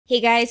Hey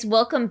guys,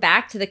 welcome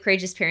back to the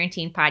Courageous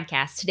Parenting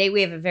Podcast. Today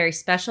we have a very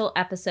special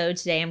episode.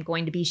 Today I'm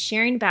going to be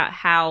sharing about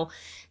how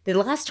the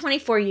last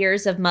 24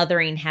 years of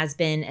mothering has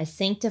been a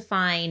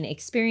sanctifying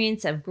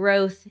experience of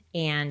growth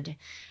and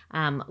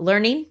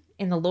learning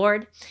in the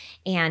Lord.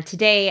 And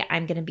today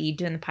I'm going to be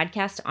doing the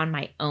podcast on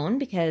my own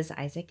because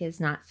Isaac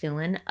is not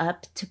feeling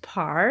up to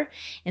par.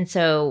 And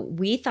so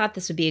we thought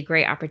this would be a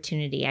great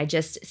opportunity. I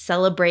just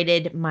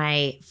celebrated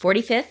my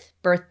 45th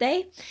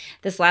birthday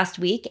this last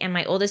week, and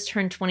my oldest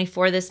turned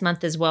 24 this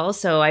month as well.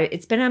 So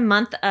it's been a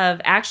month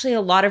of actually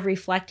a lot of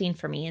reflecting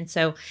for me. And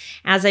so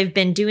as I've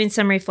been doing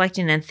some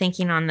reflecting and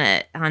thinking on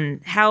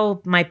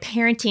how my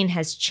parenting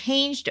has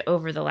changed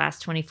over the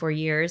last 24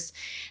 years,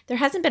 there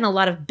hasn't been a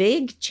lot of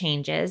big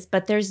changes,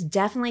 but there's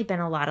definitely been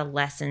a lot of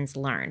lessons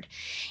learned.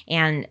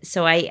 And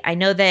so I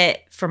know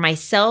that for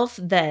myself,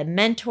 the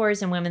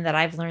mentors and women that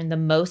I've learned the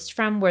most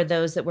from were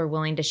those that were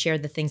willing to share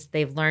the things that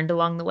they've learned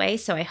along the way.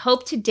 So I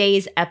hope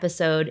today's episode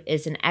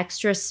is an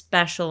extra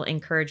special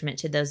encouragement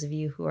to those of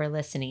you who are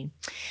listening.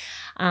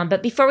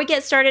 But before we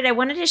get started, I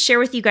wanted to share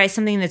with you guys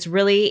something that's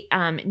really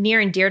near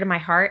and dear to my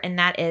heart, and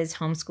that is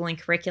homeschooling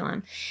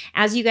curriculum.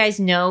 As you guys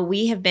know,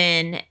 we have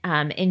been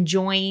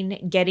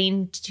enjoying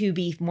getting to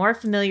be more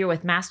familiar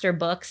with master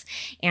books,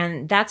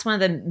 and that's one of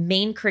the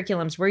main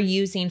curriculums we're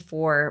using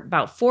for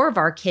about 4 of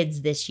our kids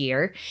this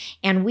year,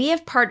 and we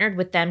have partnered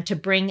with them to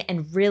bring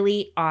a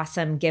really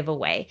awesome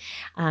giveaway.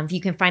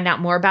 You can find out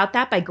more about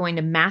that by going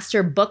to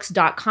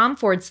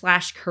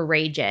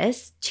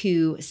masterbooks.com/courageous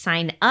to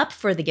sign up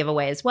for the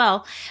giveaway as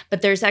well.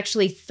 But there's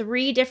actually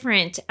 3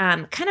 different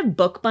kind of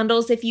book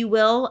bundles, if you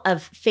will,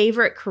 of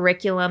favorite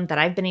curriculum that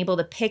I've been able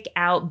to pick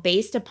out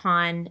based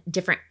upon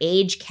different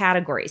age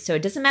categories. So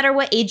it doesn't matter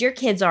what age your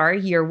kids are,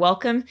 you're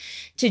welcome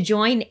to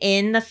join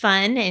in the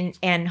fun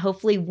and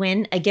hopefully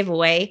win a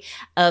giveaway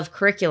of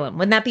curriculum.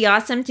 Wouldn't that be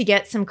awesome to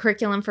get some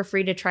curriculum for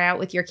free to try out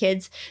with your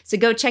kids? So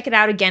go check it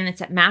out again.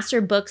 It's at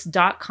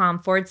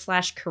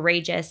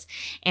masterbooks.com/courageous.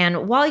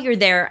 And while you're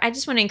there, I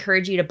just want to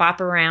encourage you to bop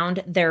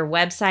around their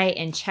website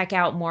and check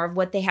out more of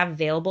what they have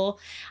available.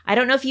 I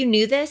don't know if you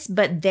knew this,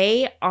 but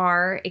they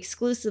are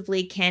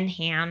exclusively Ken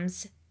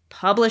Ham's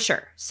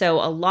publisher.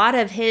 So a lot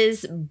of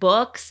his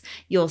books,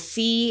 you'll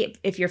see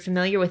if you're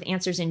familiar with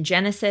Answers in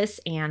Genesis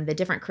and the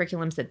different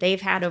curriculums that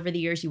they've had over the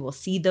years, you will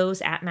see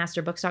those at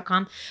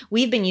masterbooks.com.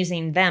 We've been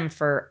using them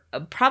for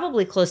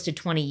probably close to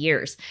 20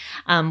 years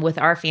with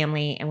our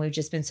family, and we've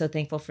just been so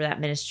thankful for that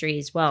ministry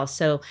as well.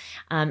 So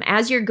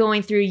as you're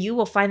going through, you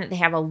will find that they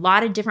have a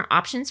lot of different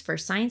options for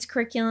science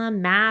curriculum,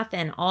 math,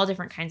 and all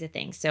different kinds of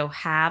things. So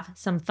have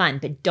some fun,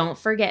 but don't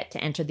forget to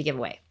enter the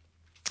giveaway.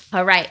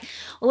 All right,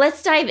 well,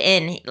 let's dive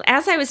in.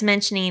 As I was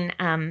mentioning,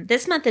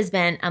 this month has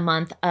been a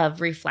month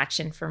of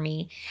reflection for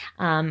me.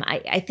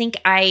 I think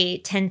I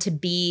tend to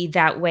be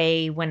that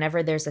way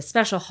whenever there's a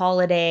special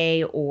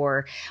holiday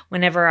or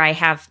whenever I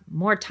have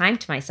more time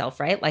to myself,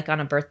 right? Like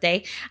on a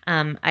birthday.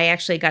 I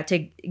actually got to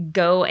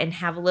go and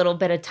have a little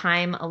bit of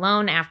time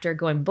alone after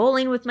going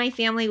bowling with my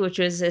family, which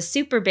was a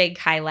super big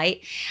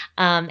highlight.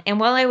 And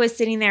while I was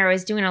sitting there, I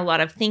was doing a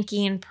lot of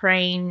thinking,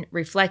 praying,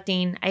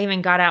 reflecting. I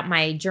even got out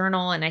my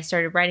journal and I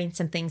started writing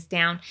some things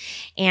down.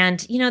 And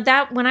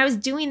that when I was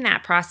doing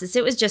that process,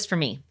 it was just for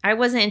me. I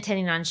wasn't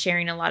intending on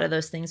sharing a lot of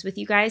those things with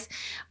you guys.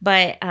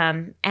 But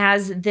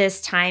as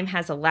this time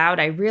has allowed,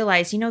 I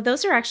realized,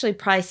 those are actually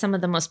probably some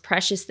of the most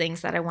precious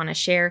things that I want to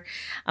share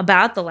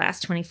about the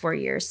last 24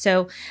 years.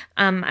 So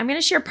I'm going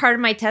to share part of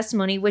my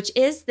testimony, which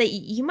is that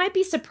you might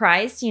be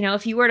surprised,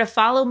 if you were to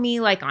follow me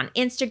like on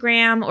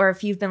Instagram, or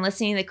if you've been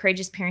listening to the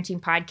Courageous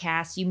Parenting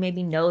Podcast, you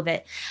maybe know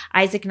that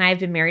Isaac and I have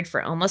been married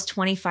for almost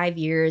 25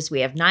 years. We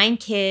have 9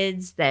 kids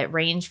that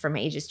range from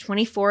ages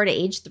 24 to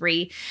age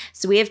 3.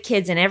 So we have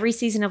kids in every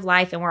season of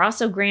life, and we're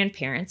also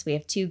grandparents. We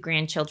have 2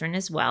 grandchildren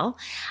as well.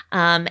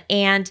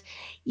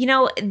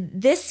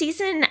 This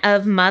season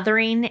of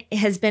mothering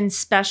has been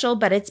special,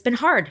 but it's been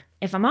hard,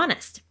 if I'm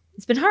honest.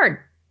 It's been hard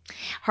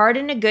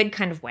in a good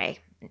kind of way.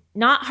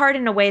 Not hard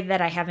in a way that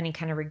I have any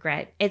kind of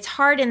regret. It's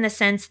hard in the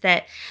sense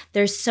that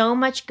there's so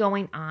much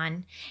going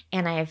on,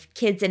 and I have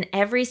kids in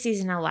every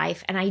season of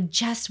life, and I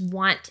just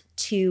want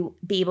to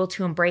be able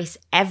to embrace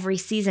every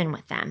season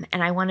with them.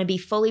 And I want to be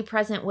fully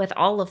present with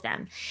all of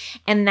them.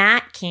 And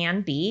that can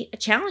be a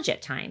challenge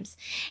at times.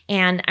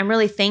 And I'm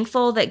really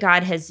thankful that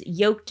God has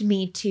yoked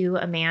me to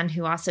a man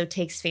who also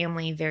takes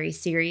family very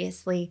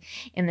seriously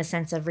in the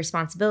sense of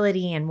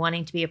responsibility and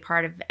wanting to be a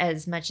part of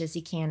as much as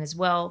he can as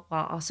well,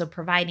 while also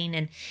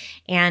providing.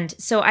 And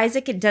so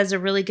Isaac does a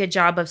really good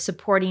job of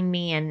supporting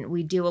me, and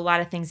we do a lot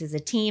of things as a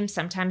team.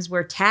 Sometimes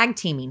we're tag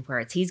teaming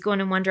where he's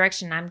going in one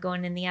direction, I'm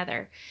going in the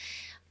other.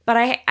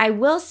 But I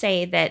will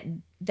say that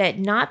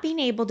not being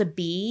able to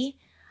be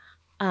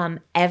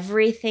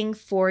everything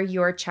for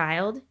your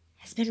child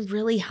has been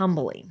really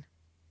humbling.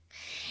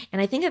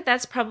 And I think that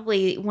that's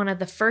probably one of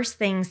the first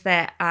things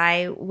that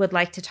I would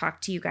like to talk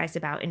to you guys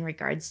about in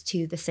regards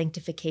to the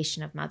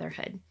sanctification of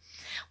motherhood.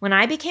 When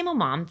I became a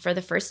mom for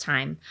the first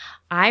time,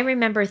 I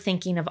remember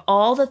thinking of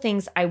all the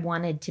things I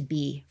wanted to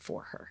be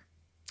for her.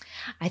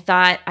 I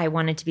thought I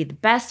wanted to be the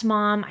best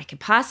mom I could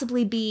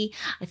possibly be.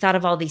 I thought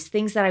of all these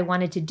things that I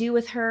wanted to do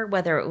with her,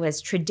 whether it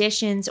was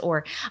traditions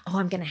or, oh,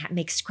 I'm going to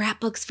make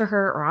scrapbooks for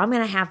her, or I'm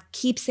going to have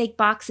keepsake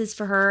boxes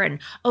for her. And,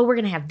 oh, we're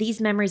going to have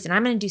these memories, and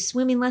I'm going to do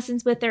swimming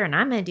lessons with her, and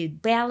I'm going to do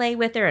ballet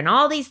with her, and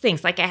all these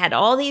things. Like I had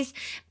all these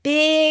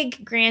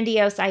big,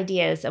 grandiose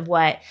ideas of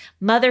what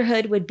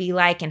motherhood would be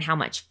like and how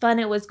much fun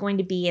it was going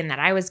to be, and that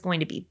I was going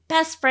to be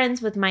best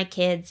friends with my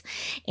kids.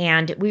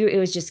 And it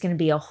was just going to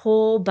be a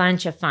whole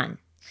bunch of fun.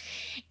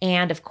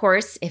 And of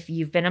course, if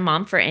you've been a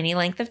mom for any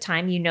length of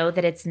time, you know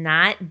that it's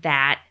not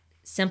that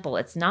simple.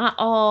 It's not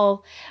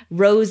all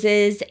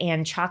roses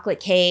and chocolate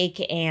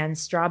cake and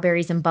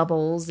strawberries and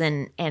bubbles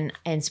and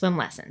swim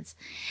lessons.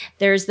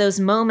 There's those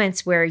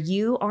moments where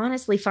you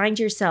honestly find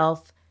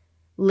yourself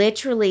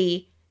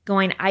literally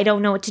going, I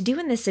don't know what to do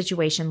in this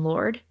situation,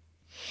 Lord.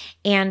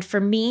 And for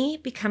me,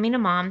 becoming a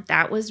mom,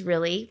 that was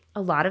really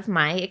a lot of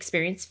my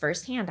experience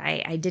firsthand.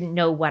 I didn't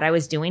know what I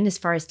was doing as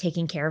far as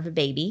taking care of a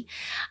baby.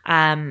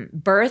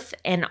 Birth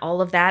and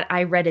all of that,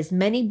 I read as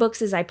many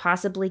books as I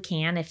possibly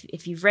can.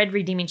 If you've read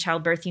Redeeming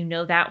Childbirth, you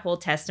know that whole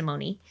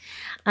testimony.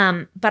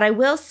 But I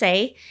will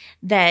say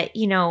that,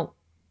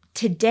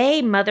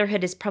 today,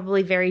 motherhood is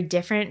probably very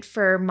different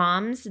for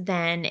moms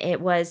than it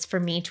was for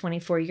me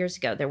 24 years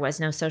ago. There was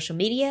no social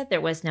media.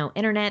 There was no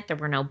internet. There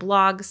were no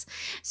blogs.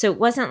 So it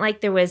wasn't like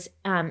there was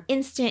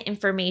instant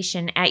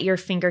information at your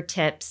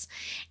fingertips.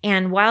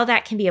 And while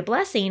that can be a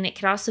blessing, it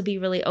could also be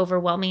really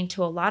overwhelming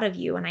to a lot of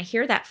you. And I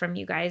hear that from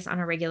you guys on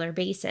a regular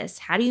basis.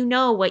 How do you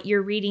know what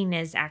you're reading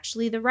is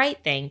actually the right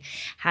thing?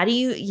 How do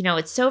you,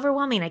 it's so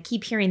overwhelming. I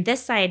keep hearing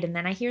this side and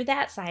then I hear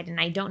that side, and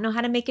I don't know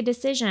how to make a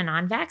decision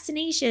on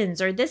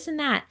vaccinations or this and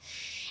that.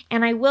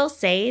 And I will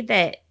say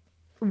that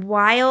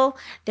while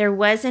there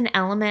was an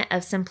element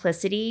of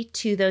simplicity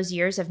to those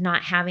years of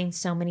not having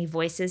so many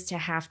voices to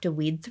have to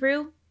weed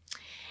through,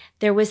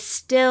 there was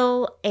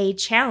still a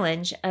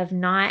challenge of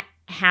not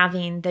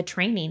having the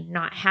training,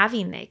 not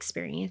having the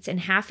experience,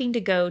 and having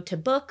to go to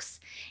books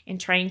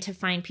and trying to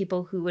find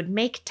people who would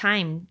make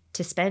time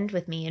to spend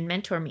with me and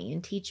mentor me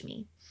and teach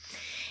me.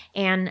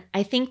 And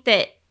I think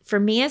that for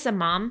me as a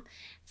mom,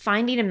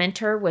 finding a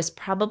mentor was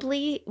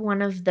probably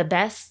one of the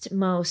best,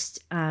 most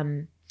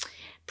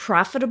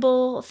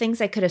profitable things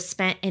I could have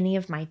spent any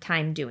of my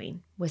time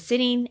doing, was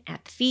sitting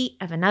at the feet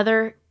of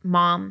another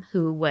mom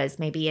who was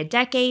maybe a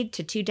decade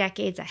to 2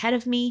 decades ahead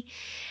of me,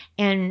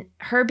 and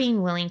her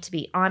being willing to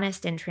be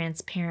honest and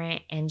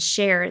transparent and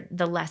share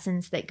the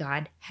lessons that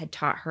God had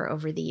taught her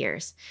over the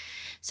years.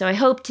 So I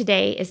hope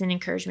today is an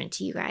encouragement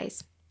to you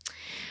guys.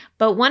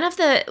 But one of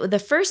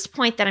the first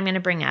point that I'm going to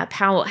bring up,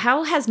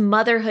 how has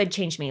motherhood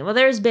changed me? Well,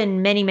 there's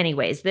been many, many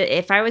ways. That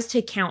if I was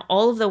to count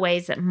all of the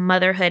ways that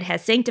motherhood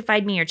has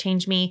sanctified me or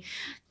changed me,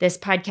 this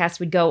podcast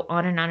would go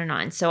on and on and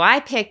on. So I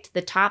picked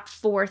the top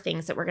 4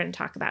 things that we're going to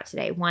talk about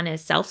today. One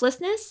is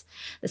selflessness.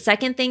 The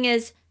second thing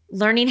is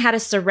learning how to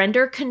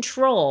surrender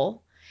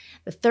control.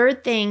 The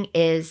third thing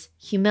is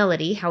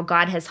humility, how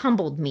God has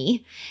humbled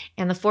me.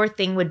 And the fourth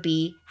thing would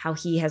be how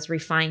he has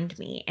refined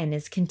me and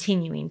is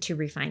continuing to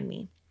refine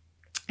me.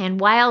 And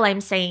while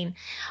I'm saying,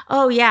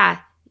 oh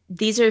yeah,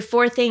 these are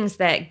 4 things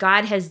that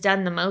God has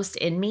done the most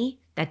in me,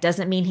 that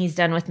doesn't mean he's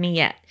done with me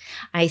yet.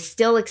 I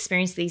still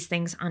experience these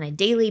things on a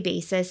daily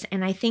basis.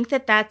 And I think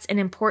that that's an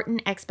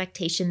important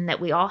expectation that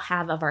we all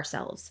have of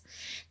ourselves.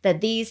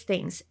 That these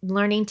things,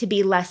 learning to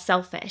be less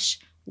selfish,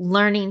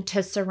 learning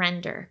to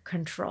surrender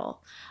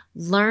control,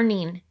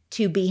 learning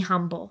to be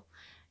humble,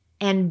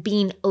 and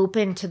being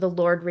open to the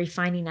Lord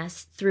refining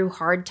us through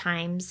hard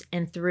times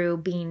and through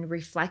being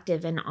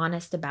reflective and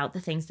honest about the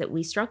things that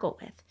we struggle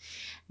with.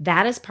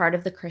 That is part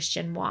of the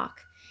Christian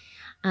walk.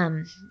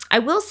 I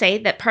will say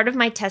that part of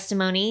my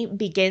testimony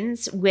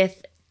begins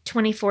with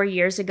 24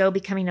 years ago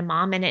becoming a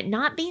mom and it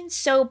not being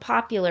so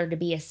popular to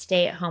be a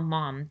stay-at-home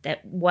mom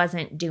that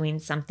wasn't doing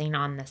something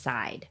on the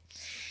side,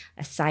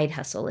 a side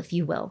hustle, if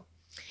you will.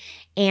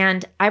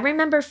 And I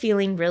remember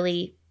feeling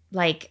really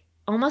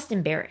almost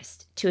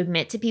embarrassed to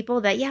admit to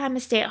people that, yeah, I'm a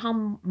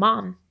stay-at-home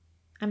mom.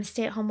 I'm a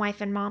stay-at-home wife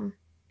and mom.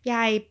 Yeah,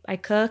 I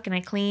cook and I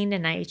clean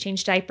and I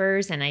change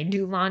diapers and I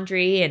do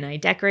laundry and I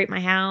decorate my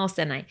house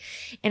and I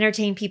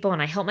entertain people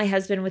and I help my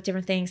husband with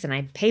different things and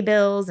I pay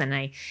bills and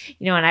and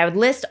I would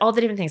list all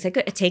the different things. I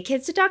take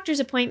kids to doctor's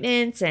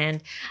appointments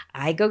and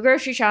I go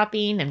grocery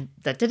shopping and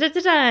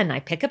and I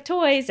pick up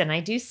toys and I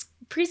do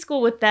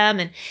preschool with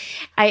them. And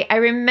I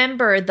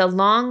remember the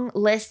long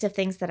list of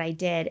things that I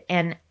did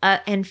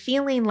and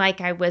feeling like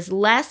I was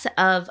less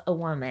of a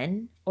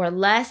woman or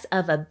less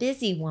of a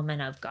busy woman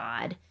of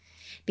God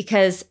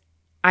because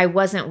I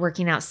wasn't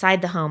working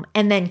outside the home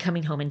and then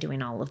coming home and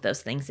doing all of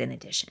those things in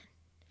addition.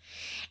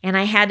 And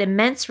I had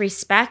immense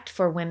respect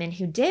for women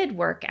who did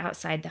work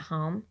outside the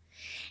home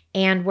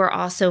and were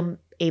also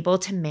able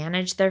to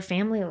manage their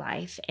family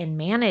life and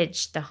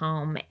manage the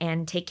home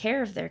and take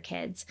care of their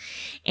kids.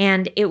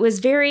 And it was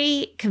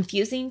very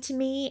confusing to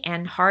me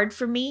and hard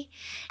for me.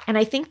 And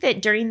I think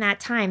that during that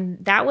time,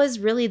 that was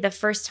really the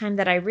first time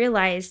that I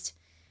realized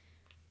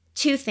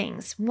two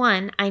things.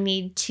 One, I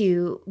need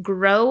to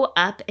grow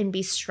up and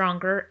be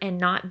stronger and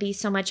not be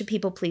so much a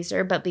people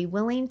pleaser, but be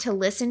willing to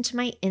listen to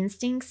my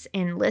instincts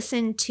and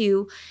listen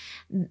to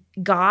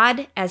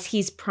God as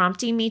He's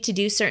prompting me to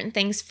do certain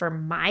things for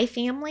my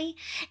family,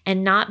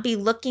 and not be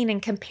looking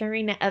and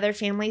comparing to other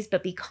families,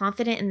 but be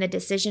confident in the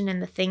decision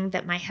and the thing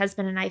that my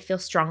husband and I feel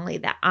strongly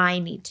that I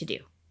need to do.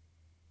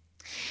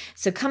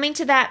 So coming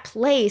to that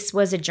place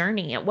was a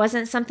journey. It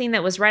wasn't something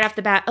that was right off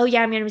the bat, oh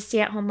yeah, I'm going to be a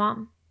stay-at-home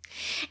mom.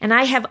 And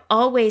I have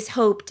always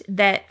hoped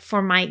that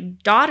for my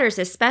daughters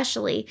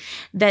especially,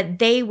 that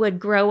they would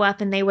grow up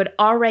and they would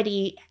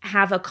already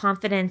have a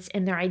confidence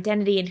in their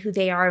identity and who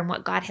they are and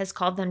what God has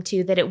called them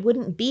to, that it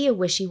wouldn't be a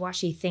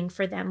wishy-washy thing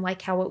for them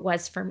like how it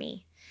was for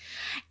me.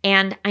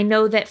 And I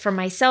know that for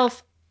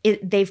myself,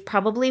 they've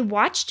probably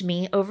watched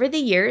me over the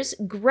years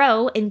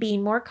grow and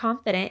being more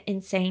confident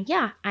in saying,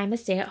 yeah, I'm a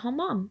stay-at-home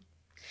mom.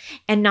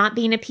 And not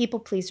being a people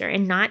pleaser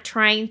and not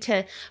trying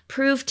to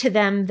prove to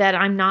them that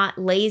I'm not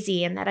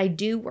lazy and that I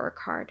do work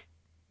hard.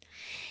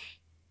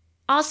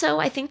 Also,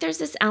 I think there's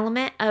this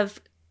element of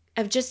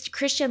just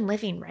Christian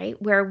living, right?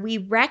 Where we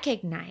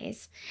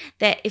recognize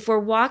that if we're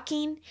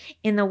walking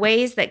in the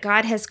ways that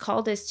God has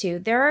called us to,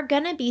 there are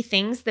going to be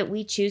things that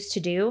we choose to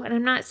do. And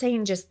I'm not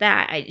saying just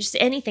that, just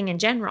anything in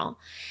general,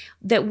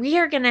 that we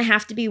are going to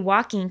have to be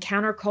walking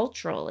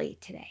counterculturally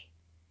today.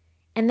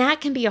 And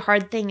that can be a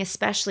hard thing,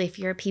 especially if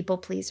you're a people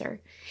pleaser.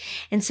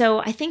 And so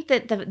I think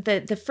that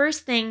the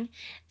first thing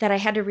that I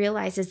had to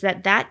realize is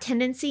that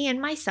tendency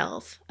in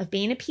myself of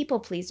being a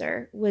people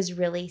pleaser was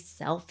really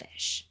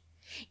selfish.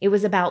 It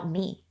was about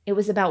me. It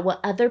was about what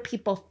other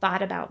people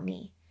thought about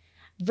me,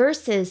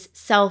 versus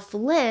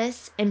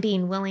selfless and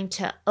being willing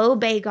to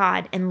obey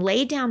God and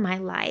lay down my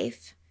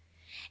life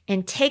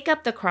and take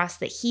up the cross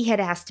that He had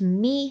asked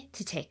me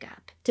to take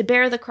up, to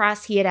bear the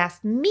cross He had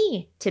asked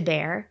me to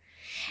bear,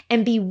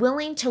 and be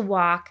willing to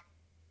walk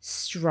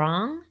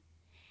strong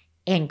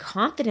and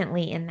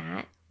confidently in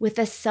that with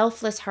a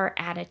selfless heart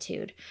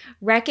attitude,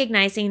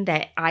 recognizing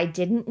that I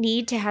didn't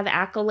need to have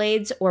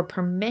accolades or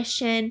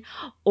permission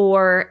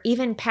or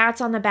even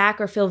pats on the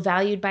back or feel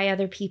valued by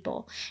other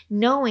people,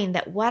 knowing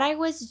that what I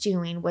was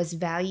doing was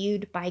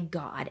valued by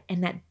God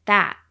and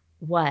that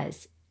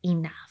was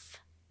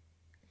enough.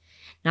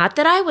 Not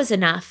that I was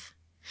enough,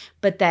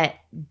 but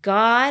that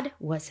God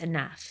was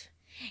enough,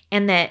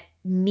 and that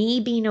me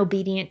being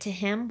obedient to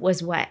Him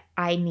was what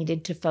I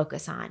needed to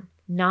focus on,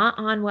 not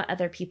on what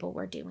other people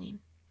were doing.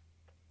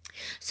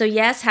 So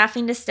yes,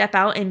 having to step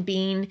out and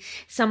being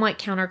somewhat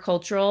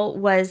countercultural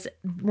was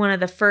one of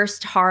the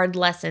first hard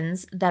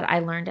lessons that I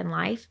learned in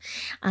life.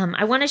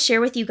 I want to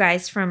share with you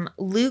guys from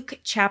Luke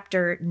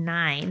chapter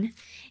 9.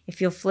 If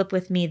you'll flip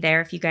with me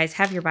there, if you guys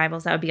have your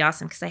Bibles, that would be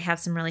awesome, because I have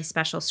some really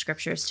special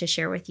scriptures to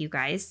share with you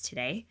guys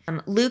today.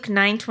 Luke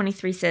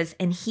 9:23 says,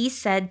 "And He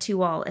said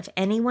to all, if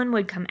anyone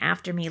would come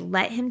after me,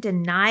 let him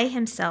deny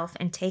himself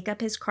and take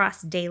up his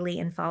cross daily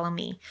and follow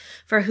me.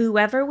 For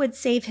whoever would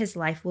save his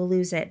life will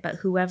lose it, but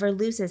whoever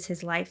loses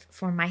his life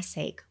for my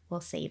sake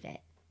will save it."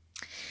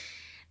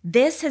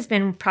 This has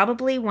been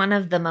probably one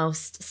of the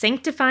most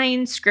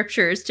sanctifying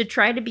scriptures to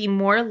try to be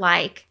more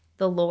like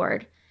the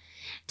Lord,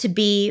 to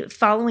be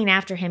following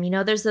after Him. You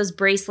know, there's those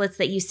bracelets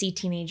that you see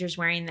teenagers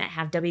wearing that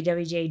have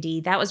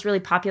WWJD. That was really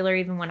popular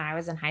even when I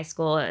was in high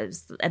school. It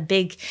was a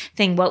big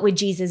thing. What would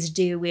Jesus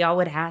do? We all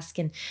would ask,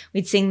 and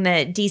we'd sing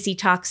the DC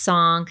Talk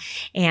song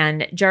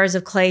and Jars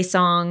of Clay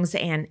songs,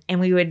 and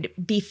we would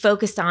be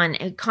focused on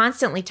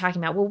constantly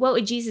talking about, well, what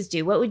would Jesus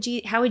do?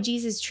 How would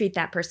Jesus treat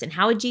that person?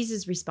 How would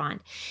Jesus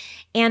respond?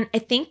 And I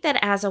think that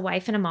as a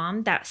wife and a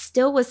mom, that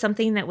still was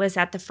something that was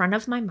at the front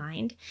of my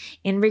mind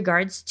in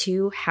regards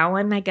to how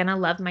am I going to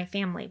love my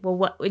family? Well,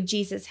 what would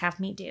Jesus have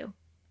me do?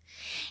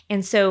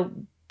 And so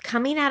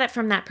coming at it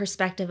from that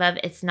perspective of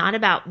it's not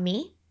about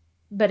me,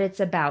 but it's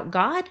about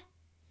God,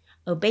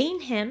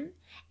 obeying Him,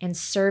 and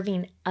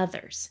serving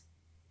others.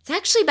 It's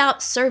actually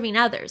about serving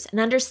others and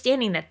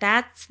understanding that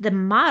that's the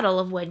model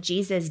of what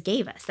Jesus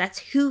gave us. That's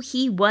who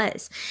He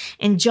was.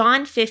 In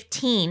John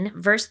 15,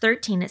 verse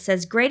 13, it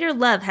says, "Greater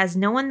love has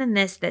no one than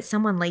this, that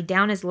someone lay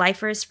down his life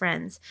for his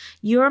friends.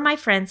 You are my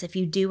friends if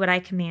you do what I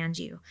command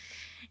you."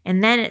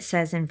 And then it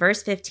says in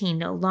verse 15,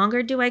 "No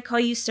longer do I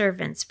call you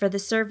servants, for the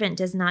servant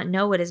does not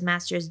know what his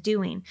master is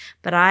doing,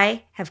 but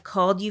I have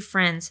called you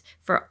friends,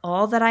 for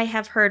all that I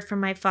have heard from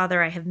my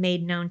Father I have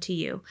made known to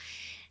you."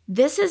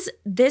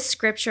 This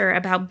scripture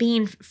about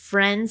being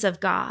friends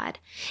of God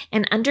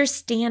and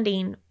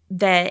understanding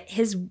that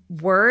His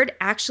word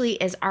actually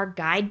is our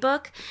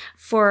guidebook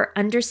for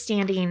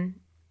understanding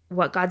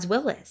what God's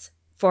will is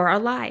for our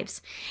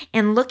lives,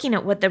 and looking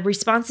at what the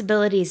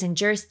responsibilities and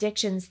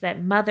jurisdictions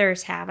that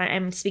mothers have.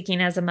 I'm speaking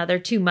as a mother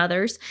to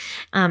mothers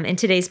in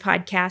today's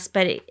podcast,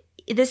 but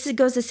this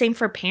goes the same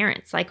for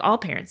parents, like all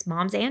parents,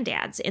 moms and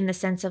dads, in the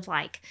sense of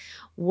like,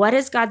 what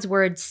does God's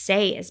word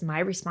say is my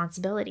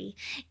responsibility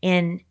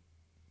in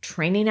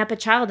training up a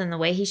child in the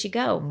way he should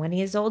go. When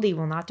he is old, he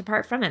will not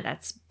depart from it.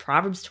 That's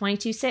Proverbs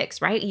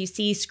 22:6, right? You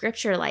see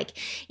scripture like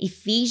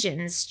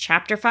Ephesians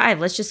chapter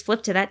 5. Let's just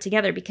flip to that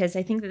together, because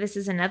I think that this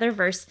is another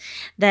verse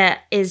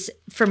that is,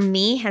 for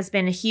me, has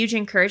been a huge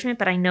encouragement,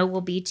 but I know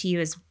will be to you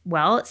as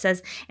well. It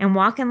says, and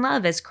walk in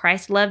love as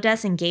Christ loved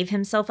us and gave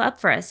himself up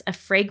for us, a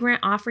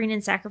fragrant offering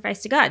and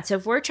sacrifice to God. So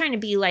if we're trying to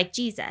be like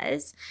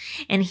Jesus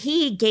and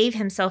he gave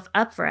himself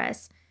up for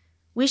us,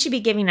 we should be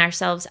giving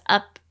ourselves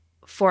up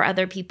for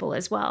other people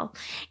as well.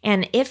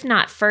 And if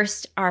not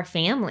first our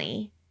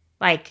family,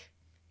 like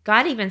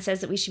God even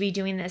says that we should be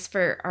doing this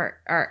for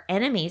our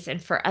enemies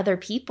and for other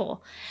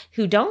people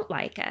who don't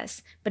like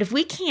us. But if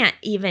we can't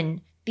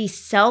even be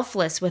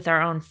selfless with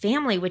our own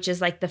family, which is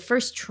like the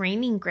first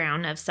training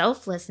ground of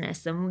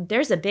selflessness, then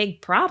there's a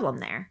big problem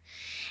there.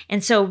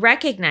 And so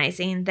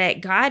recognizing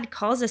that God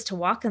calls us to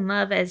walk in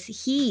love as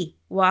he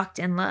walked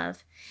in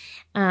love.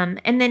 And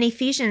then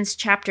Ephesians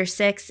chapter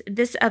 6,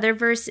 this other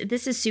verse,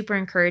 this is super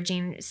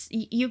encouraging.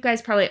 You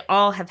guys probably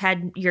all have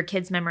had your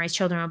kids memorize,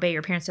 children obey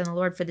your parents in the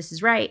Lord, for this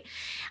is right.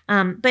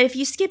 But if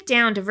you skip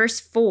down to verse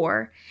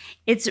 4,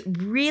 it's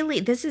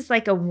really, this is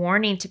like a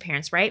warning to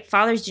parents, right?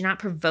 Fathers, do not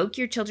provoke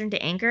your children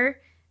to anger.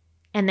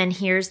 And then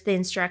here's the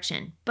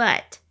instruction,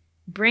 but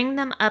bring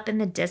them up in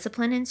the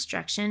discipline and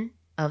instruction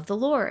of the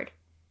Lord.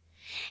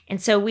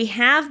 And so we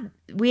have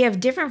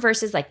different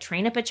verses like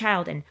train up a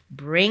child and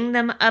bring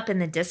them up in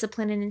the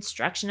discipline and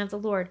instruction of the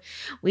Lord.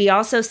 We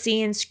also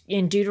see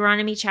in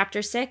Deuteronomy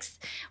chapter 6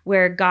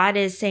 where God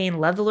is saying,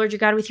 love the Lord your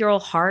God with your whole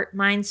heart,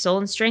 mind, soul,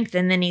 and strength.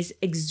 And then he's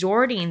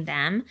exhorting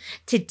them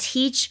to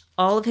teach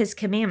all of his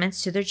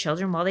commandments to their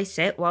children while they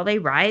sit, while they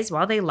rise,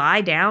 while they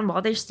lie down,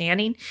 while they're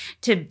standing,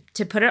 to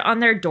put it on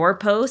their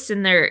doorposts.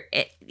 And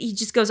he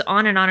just goes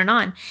on and on and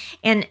on.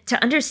 And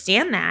to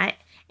understand that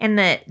and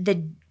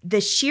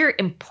the sheer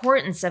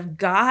importance of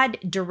God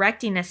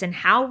directing us and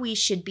how we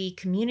should be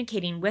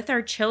communicating with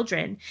our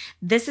children,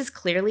 this is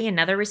clearly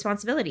another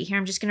responsibility. Here,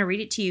 I'm just going to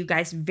read it to you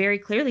guys very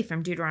clearly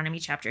from Deuteronomy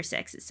chapter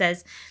 6. It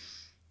says,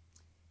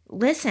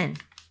 listen,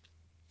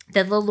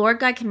 that the Lord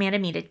God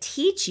commanded me to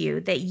teach you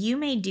that you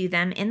may do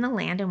them in the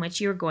land in which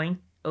you are going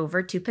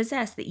over to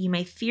possess, that you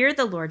may fear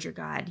the Lord your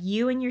God,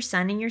 you and your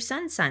son and your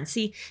son's son.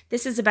 See,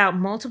 this is about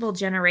multiple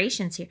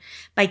generations here.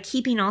 By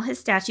keeping all his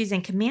statutes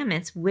and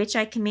commandments, which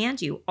I command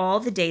you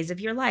all the days of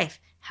your life.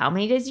 How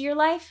many days of your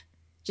life?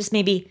 Just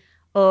maybe,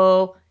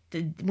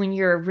 when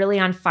you're really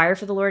on fire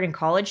for the Lord in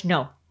college?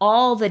 No,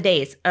 all the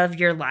days of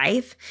your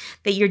life,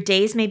 that your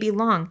days may be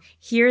long.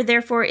 Hear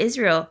therefore,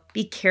 Israel,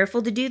 be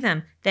careful to do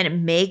them, that it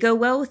may go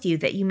well with you,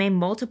 that you may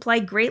multiply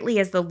greatly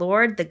as the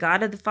Lord, the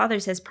God of the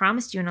fathers, has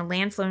promised you in a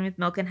land flowing with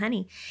milk and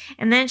honey.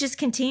 And then it just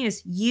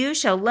continues, you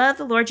shall love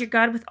the Lord your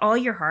God with all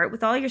your heart,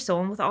 with all your soul,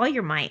 and with all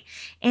your might.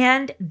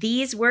 And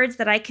these words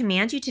that I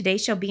command you today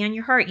shall be on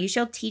your heart. You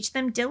shall teach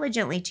them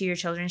diligently to your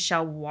children,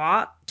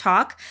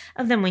 talk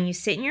of them when you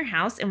sit in your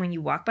house, and when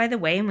you walk by the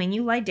way, and when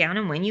you lie down,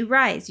 and when you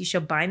rise. You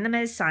shall bind them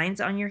as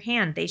signs on your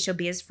hand. They shall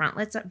be as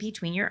frontlets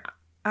between your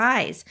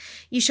eyes.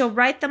 You shall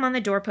write them on the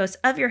doorposts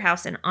of your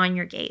house and on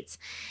your gates.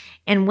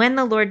 And when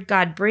the Lord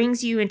God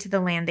brings you into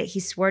the land that he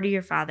swore to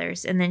your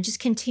fathers, and then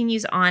just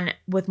continues on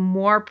with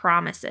more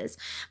promises.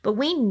 But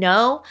we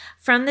know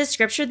from the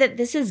scripture that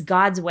this is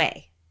God's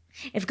way.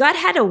 If God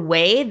had a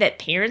way that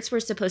parents were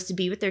supposed to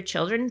be with their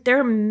children, there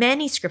are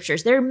many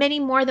scriptures. There are many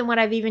more than what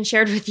I've even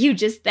shared with you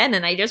just then,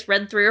 and I just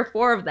read 3 or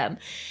 4 of them.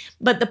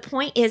 But the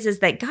point is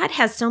that God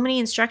has so many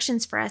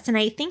instructions for us. And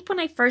I think when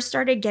I first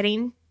started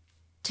getting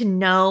to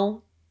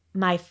know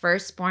my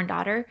firstborn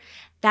daughter,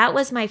 that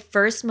was my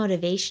first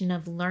motivation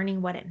of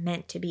learning what it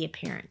meant to be a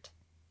parent.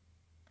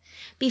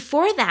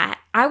 Before that,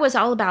 I was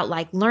all about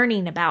like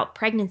learning about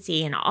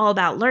pregnancy and all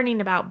about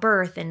learning about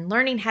birth and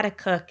learning how to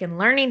cook and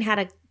learning how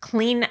to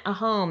clean a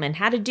home and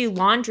how to do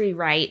laundry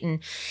right and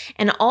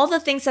all the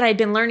things that I'd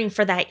been learning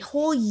for that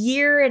whole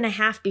year and a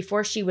half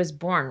before she was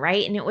born,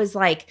 right? And it was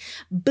like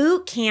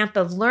boot camp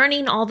of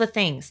learning all the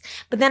things.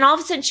 But then all of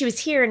a sudden she was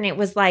here and it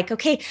was like,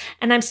 okay,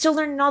 and I'm still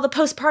learning all the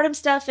postpartum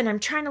stuff and I'm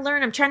trying to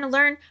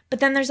learn.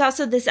 But then there's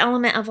also this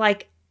element of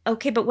like,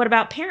 okay, but what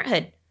about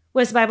parenthood?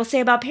 What does the Bible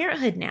say about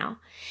parenthood now?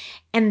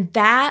 And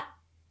that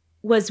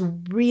was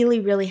really,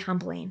 really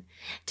humbling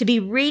to be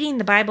reading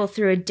the Bible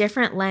through a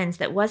different lens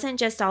that wasn't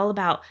just all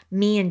about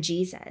me and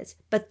Jesus,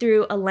 but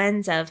through a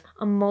lens of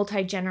a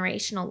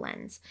multi-generational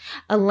lens,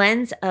 a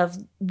lens of,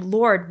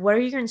 Lord, what are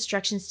your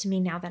instructions to me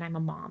now that I'm a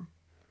mom?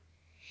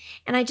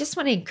 And I just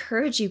want to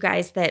encourage you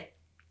guys that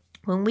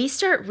when we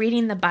start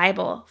reading the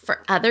Bible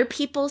for other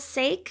people's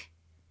sake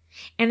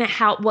and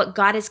what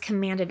God has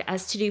commanded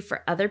us to do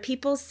for other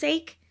people's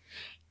sake,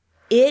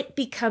 it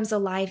becomes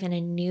alive in a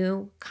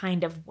new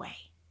kind of way.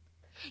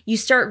 You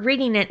start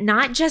reading it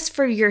not just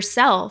for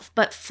yourself,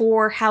 but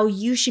for how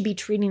you should be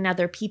treating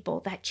other people.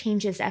 That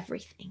changes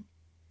everything.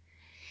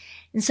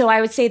 And so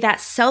I would say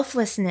that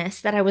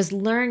selflessness that I was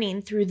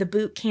learning through the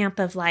boot camp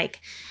of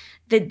like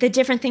the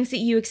different things that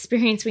you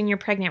experience when you're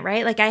pregnant,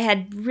 right? Like I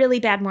had really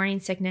bad morning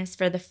sickness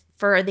for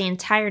the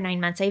entire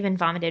 9 months. I even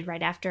vomited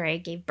right after I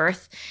gave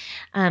birth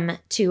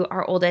to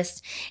our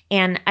oldest.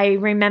 And I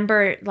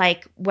remember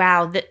like,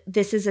 wow,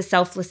 this is a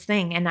selfless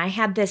thing. And I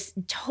had this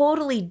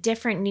totally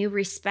different new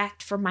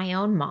respect for my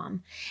own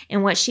mom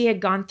and what she had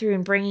gone through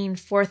in bringing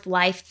forth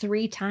life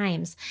 3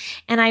 times.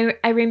 And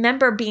I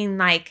remember being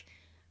like,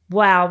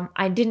 wow,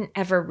 I didn't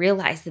ever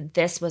realize that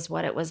this was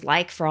what it was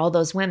like for all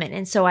those women.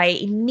 And so I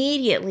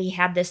immediately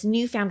had this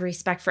newfound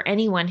respect for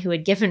anyone who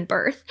had given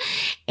birth.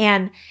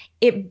 And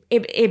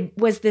it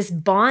was this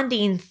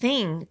bonding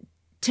thing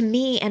to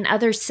me and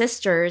other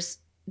sisters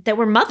that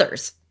were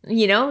mothers,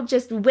 you know,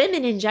 just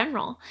women in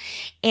general.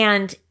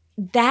 And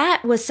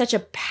that was such a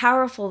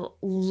powerful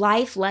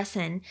life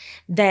lesson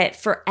that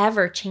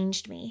forever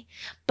changed me.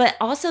 But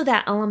also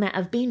that element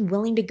of being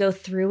willing to go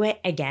through it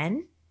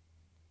again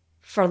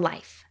for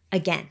life.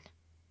 Again,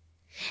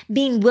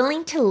 being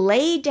willing to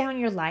lay down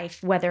your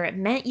life, whether it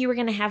meant you were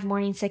going to have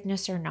morning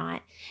sickness or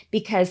not,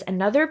 because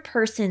another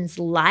person's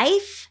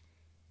life,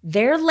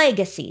 their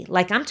legacy,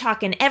 like I'm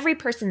talking every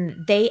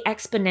person they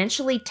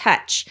exponentially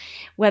touch,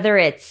 whether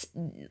it's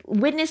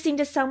witnessing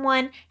to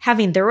someone,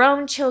 having their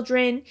own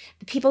children,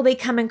 the people they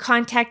come in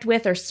contact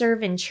with or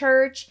serve in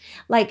church,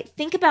 like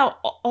think about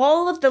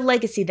all of the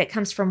legacy that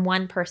comes from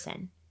one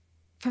person.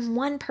 From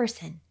one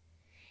person.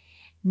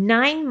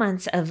 9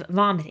 months of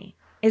vomiting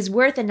is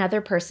worth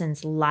another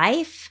person's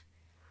life,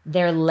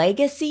 their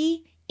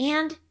legacy,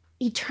 and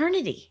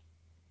eternity.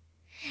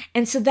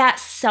 And so that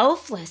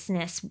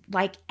selflessness,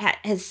 like at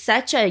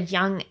such a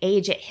young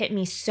age, it hit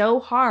me so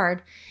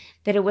hard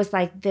that it was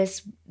like,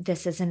 this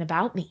isn't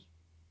about me.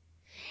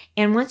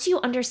 And once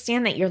you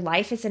understand that your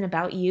life isn't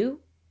about you,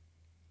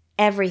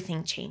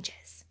 everything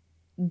changes.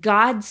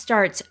 God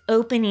starts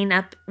opening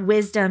up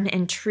wisdom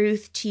and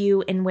truth to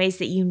you in ways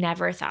that you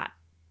never thought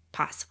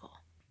possible.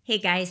 Hey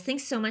guys,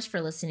 thanks so much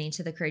for listening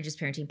to the Courageous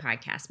Parenting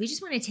Podcast. We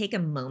just want to take a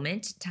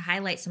moment to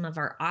highlight some of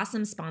our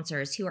awesome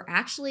sponsors who are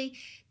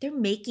they're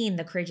making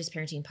the Courageous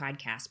Parenting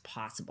Podcast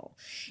possible.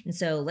 And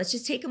so let's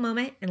just take a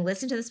moment and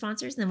listen to the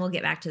sponsors, and then we'll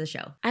get back to the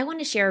show. I want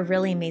to share a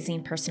really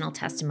amazing personal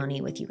testimony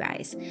with you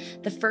guys.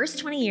 The first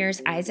 20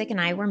 years Isaac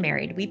and I were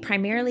married, we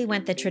primarily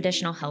went the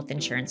traditional health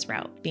insurance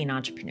route, being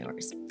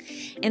entrepreneurs.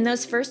 In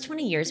those first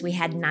 20 years, we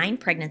had 9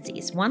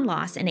 pregnancies, 1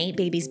 loss, and 8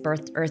 babies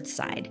birthed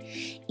earthside.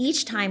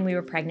 Each time we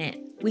were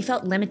pregnant, we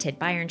felt limited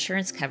by our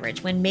insurance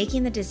coverage when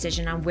making the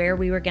decision on where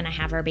we were going to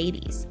have our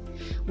babies.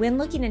 When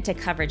looking into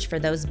coverage for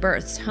those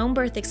births, home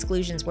birth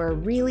exclusions were a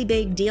really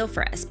big deal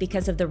for us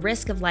because of the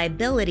risk of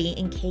liability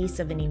in case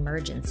of an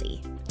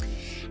emergency.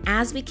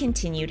 As we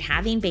continued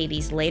having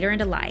babies later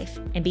into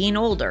life and being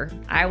older,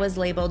 I was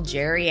labeled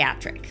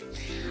geriatric.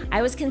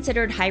 I was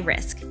considered high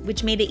risk,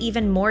 which made it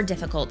even more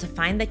difficult to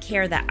find the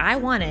care that I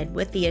wanted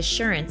with the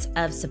assurance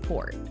of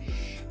support.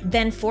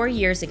 Then 4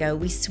 years ago,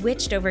 we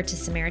switched over to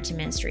Samaritan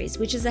Ministries,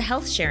 which is a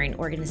health sharing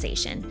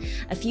organization.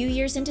 A few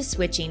years into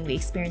switching, we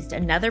experienced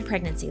another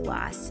pregnancy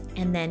loss,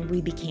 and then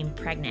we became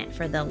pregnant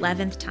for the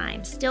 11th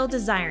time, still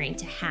desiring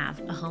to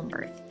have a home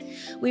birth.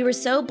 We were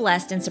so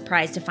blessed and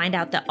surprised to find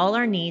out that all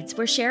our needs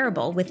were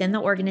shareable within the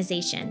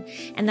organization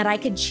and that I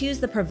could choose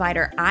the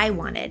provider I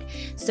wanted,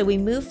 so we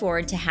moved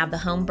forward to have the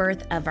home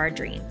birth of our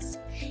dreams.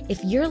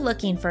 If you're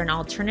looking for an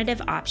alternative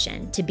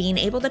option to being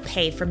able to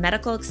pay for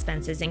medical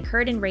expenses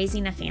incurred in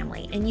raising a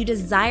family, and you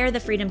desire the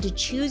freedom to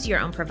choose your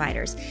own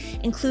providers,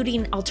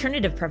 including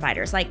alternative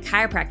providers like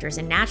chiropractors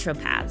and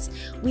naturopaths,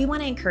 we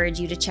want to encourage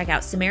you to check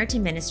out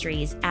Samaritan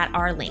Ministries at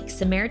our link,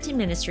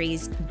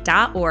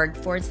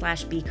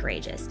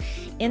 samaritanministries.org/becourageous.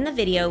 In the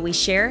video, we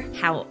share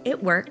how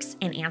it works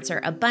and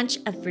answer a bunch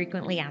of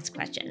frequently asked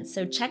questions.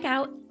 So check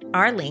out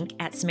our link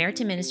at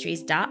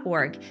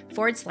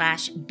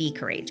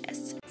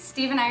samaritanministries.org/becourageous.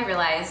 Steve and I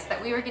realized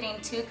that we were getting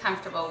too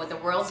comfortable with the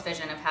world's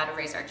vision of how to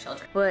raise our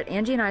children. What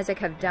Angie and Isaac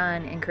have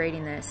done in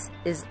creating this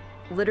is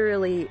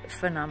literally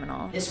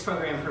phenomenal. This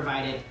program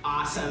provided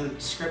awesome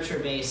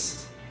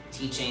scripture-based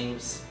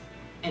teachings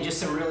and just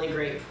some really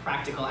great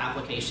practical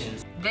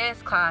applications.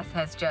 This class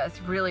has just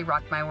really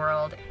rocked my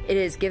world. It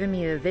has given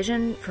me a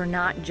vision for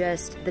not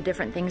just the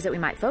different things that we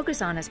might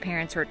focus on as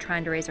parents who are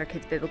trying to raise our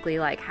kids biblically,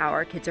 like how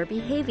our kids are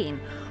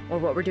behaving or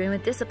what we're doing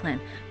with discipline,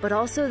 but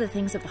also the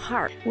things of the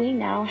heart. We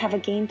now have a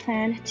game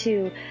plan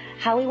to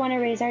how we want to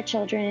raise our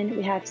children.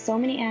 We have so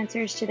many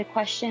answers to the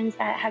questions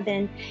that have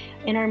been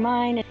in our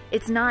mind.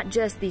 It's not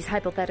just these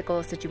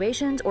hypothetical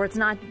situations, or it's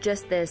not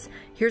just this,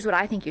 here's what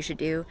I think you should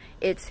do.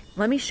 It's,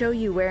 let me show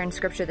you where in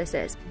scripture this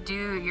is.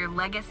 Do your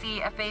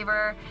legacy a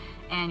favor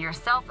and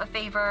yourself a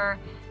favor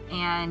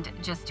and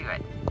just do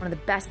it. One of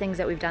the best things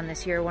that we've done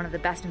this year, one of the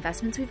best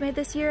investments we've made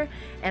this year,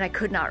 and I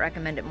could not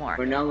recommend it more.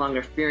 We're no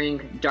longer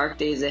fearing dark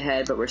days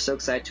ahead, but we're so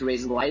excited to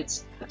raise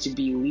lights, to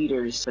be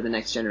leaders for the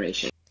next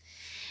generation.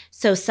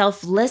 So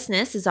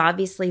selflessness is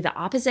obviously the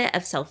opposite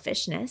of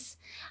selfishness,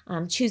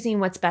 choosing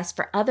what's best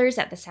for others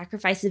at the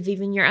sacrifice of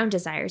even your own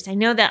desires. I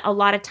know that a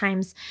lot of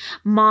times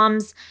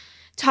moms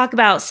talk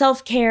about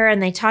self-care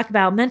and they talk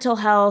about mental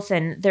health,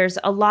 and there's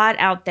a lot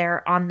out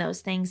there on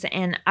those things.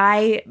 And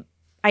I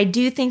I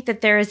do think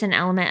that there is an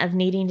element of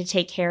needing to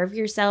take care of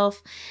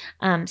yourself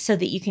so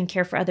that you can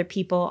care for other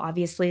people.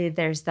 Obviously,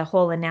 there's the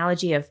whole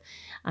analogy of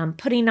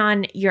putting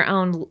on your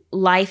own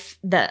life,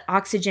 the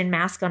oxygen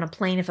mask on a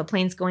plane if a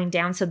plane's going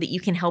down so that you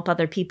can help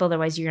other people.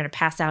 Otherwise, you're going to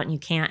pass out and you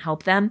can't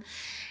help them.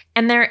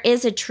 And there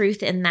is a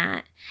truth in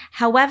that.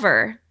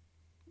 However,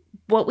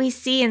 what we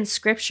see in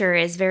Scripture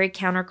is very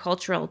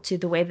countercultural to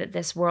the way that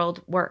this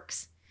world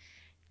works.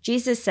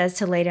 Jesus says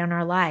to lay down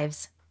our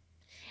lives,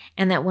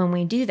 and that when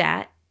we do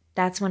that,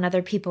 that's when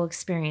other people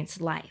experience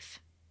life.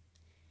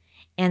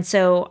 And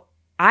so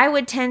I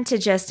would tend to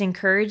just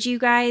encourage you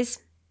guys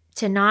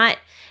to not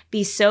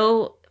be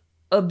so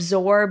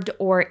absorbed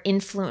or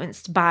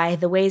influenced by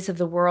the ways of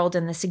the world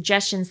and the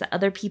suggestions that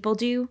other people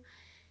do,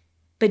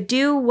 but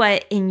do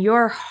what in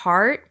your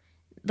heart,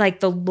 like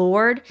the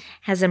Lord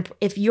has,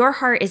 if your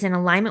heart is in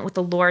alignment with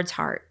the Lord's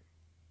heart,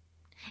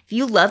 if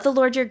you love the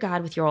Lord your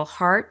God with your whole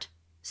heart,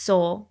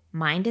 soul,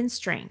 mind, and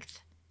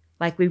strength,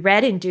 like we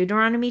read in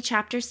Deuteronomy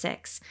chapter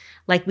 6,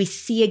 like we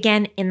see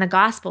again in the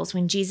Gospels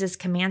when Jesus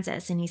commands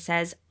us and he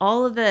says,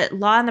 all of the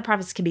law and the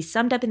prophets can be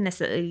summed up in this,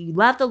 that you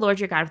love the Lord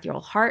your God with your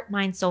whole heart,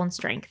 mind, soul, and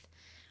strength.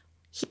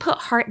 He put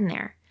heart in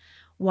there.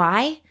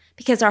 Why?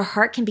 Because our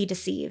heart can be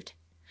deceived.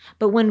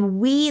 But when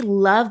we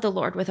love the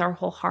Lord with our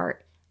whole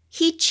heart,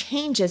 he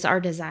changes our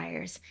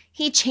desires.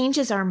 He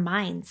changes our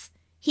minds.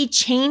 He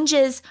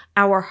changes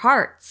our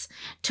hearts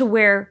to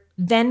where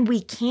then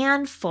we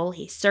can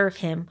fully serve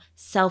him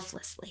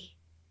selflessly.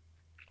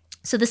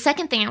 So the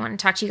second thing I want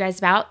to talk to you guys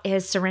about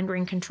is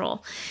surrendering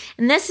control.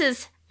 And this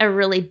is a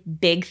really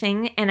big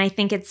thing. And I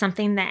think it's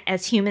something that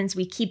as humans,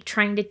 we keep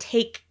trying to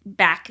take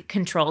back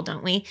control,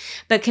 don't we?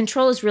 But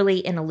control is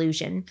really an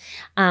illusion.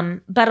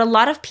 But a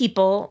lot of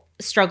people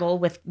struggle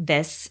with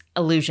this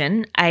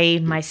illusion.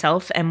 I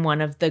myself am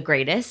one of the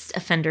greatest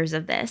offenders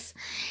of this.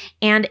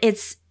 And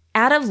it's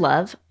out of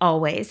love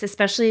always,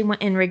 especially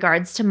in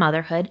regards to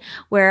motherhood,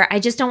 where I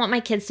just don't want my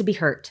kids to be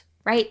hurt,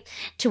 right?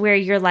 To where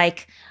you're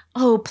like,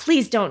 oh,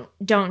 please don't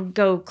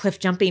go cliff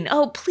jumping.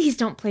 Oh, please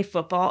don't play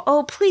football.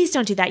 Oh, please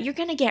don't do that. You're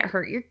going to get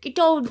hurt.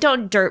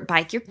 Don't dirt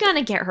bike. You're going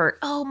to get hurt.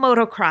 Oh,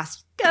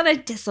 motocross, going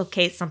to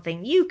dislocate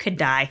something. You could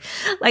die.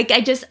 Like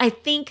I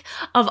think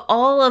of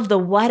all of the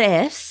what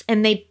ifs,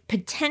 and they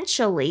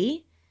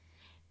potentially,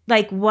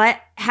 like what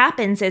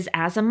happens is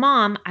as a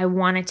mom, I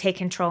want to take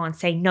control and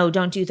say, no,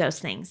 don't do those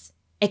things.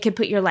 It could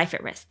put your life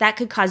at risk. That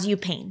could cause you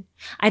pain.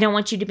 I don't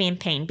want you to be in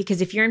pain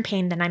because if you're in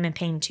pain, then I'm in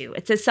pain too.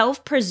 It's a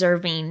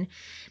self-preserving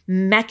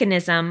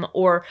mechanism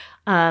or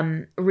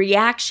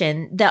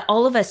reaction that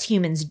all of us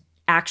humans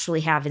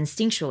actually have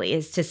instinctually,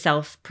 is to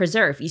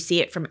self-preserve. You see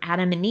it from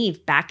Adam and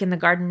Eve back in the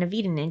Garden of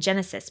Eden in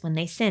Genesis. When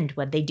they sinned,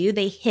 what they do?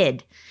 They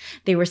hid.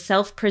 They were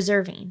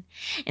self-preserving.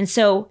 And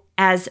so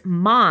as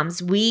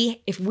moms,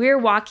 if we're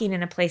walking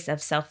in a place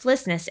of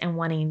selflessness and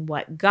wanting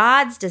what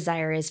God's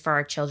desire is for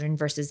our children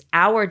versus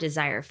our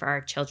desire for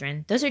our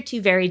children, those are two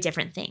very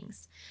different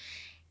things.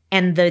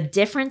 And the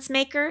difference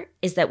maker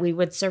is that we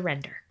would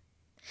surrender.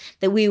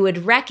 That we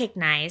would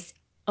recognize,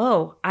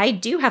 oh, I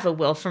do have a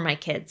will for my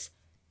kids,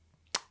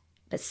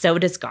 but so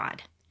does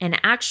God. And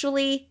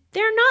actually,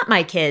 they're not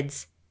my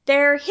kids.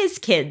 They're his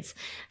kids.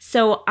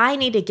 So I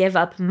need to give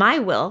up my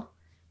will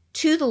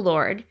to the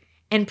Lord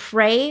and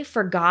pray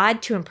for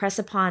God to impress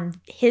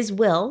upon his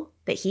will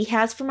that he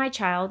has for my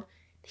child.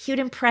 He would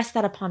impress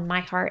that upon my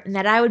heart and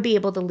that I would be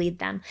able to lead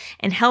them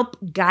and help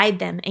guide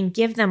them and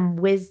give them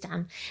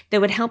wisdom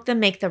that would help them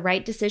make the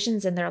right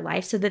decisions in their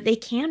life so that they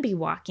can be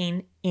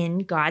walking in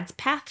God's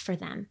path for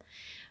them.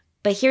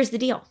 But here's the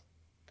deal.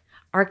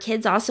 Our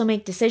kids also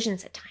make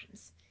decisions at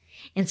times.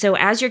 And so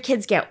as your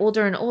kids get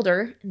older and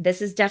older,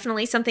 this is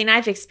definitely something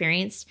I've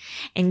experienced,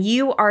 and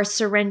you are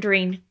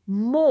surrendering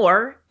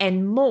more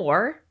and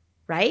more,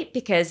 right?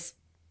 Because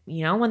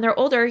when they're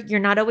older, you're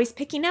not always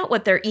picking out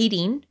what they're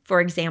eating, for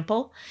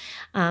example.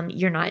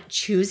 You're not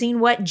choosing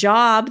what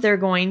job they're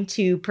going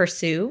to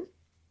pursue.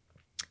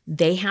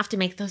 They have to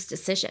make those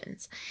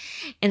decisions.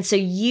 And so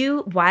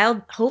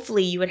while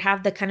hopefully you would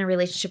have the kind of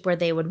relationship where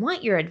they would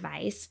want your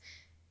advice,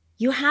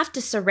 you have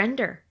to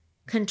surrender,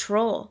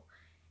 control,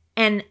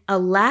 and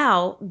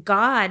allow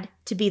God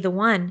to be the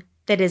one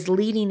that is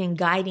leading and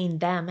guiding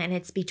them. And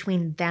it's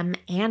between them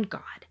and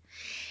God.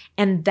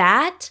 And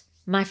that,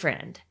 my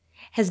friend,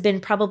 has been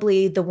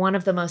probably one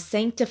of the most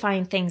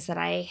sanctifying things that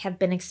I have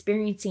been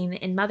experiencing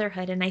in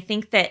motherhood. And I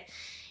think that,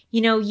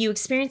 you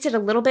experience it a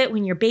little bit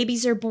when your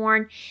babies are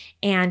born,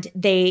 and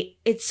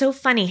it's so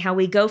funny how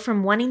we go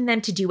from wanting them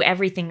to do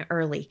everything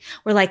early.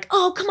 We're like,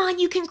 oh, come on,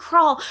 you can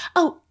crawl.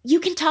 Oh, you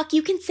can talk,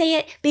 you can say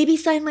it, baby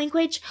sign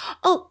language.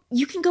 Oh,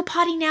 you can go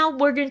potty now.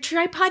 We're going to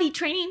try potty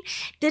training.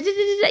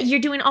 You're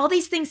doing all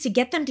these things to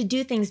get them to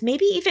do things,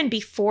 maybe even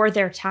before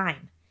their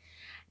time.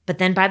 But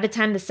then by the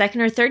time the second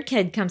or third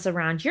kid comes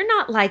around, you're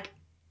not like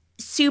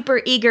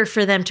super eager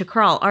for them to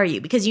crawl, are you?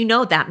 Because you know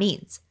what that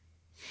means.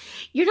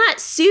 You're not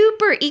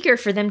super eager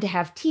for them to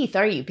have teeth,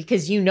 are you?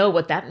 Because you know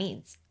what that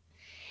means.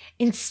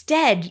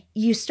 Instead,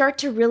 you start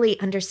to really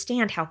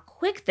understand how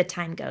quick the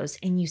time goes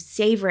and you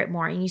savor it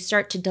more and you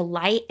start to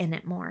delight in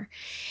it more.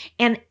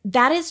 And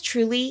that is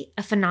truly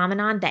a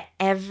phenomenon that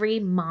every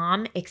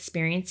mom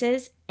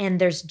experiences. And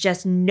there's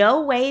just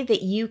no way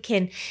that you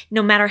can,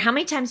 no matter how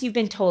many times you've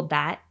been told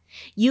that,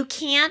 you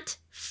can't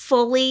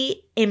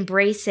fully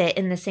embrace it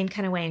in the same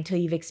kind of way until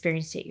you've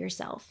experienced it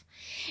yourself.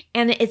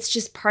 And it's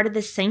just part of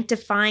the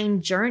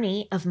sanctifying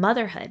journey of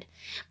motherhood.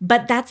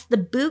 But that's the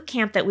boot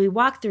camp that we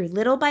walk through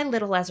little by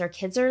little as our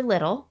kids are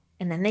little,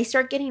 and then they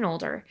start getting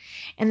older.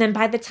 And then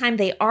by the time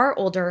they are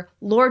older,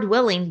 Lord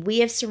willing, we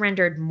have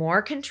surrendered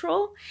more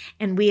control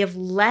and we have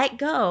let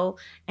go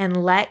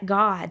and let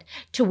God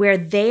to where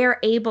they are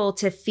able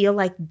to feel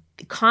like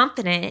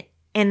confident,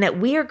 and that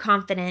we are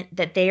confident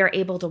that they are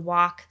able to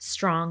walk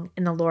strong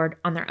in the Lord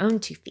on their own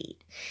 2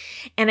 feet.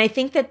 And I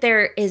think that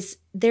there is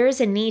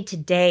a need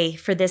today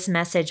for this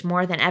message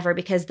more than ever,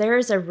 because there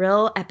is a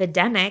real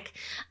epidemic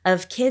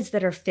of kids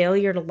that are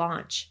failure to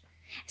launch,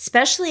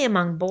 especially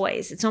among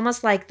boys. It's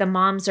almost like the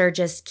moms are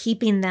just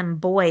keeping them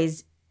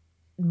boys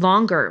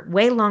longer,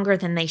 way longer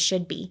than they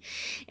should be.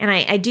 And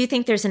I do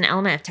think there's an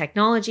element of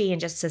technology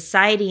and just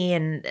society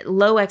and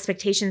low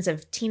expectations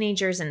of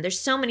teenagers. And there's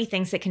so many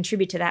things that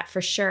contribute to that for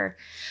sure.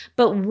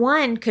 But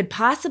one could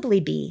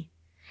possibly be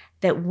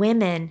that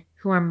women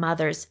who are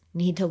mothers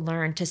need to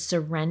learn to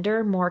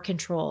surrender more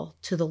control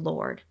to the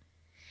Lord.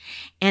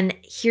 And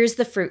here's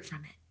the fruit from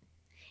it.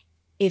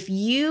 If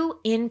you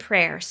in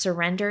prayer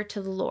surrender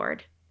to the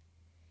Lord,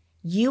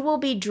 you will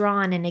be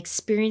drawn and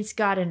experience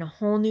God in a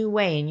whole new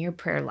way in your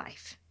prayer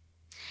life.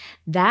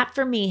 That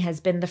for me has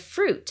been the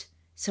fruit.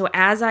 So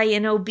as I,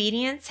 in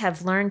obedience,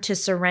 have learned to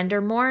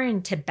surrender more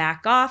and to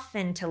back off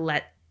and to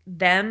let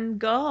them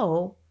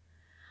go,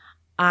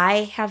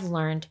 I have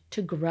learned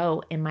to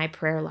grow in my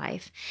prayer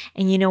life.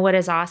 And you know what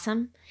is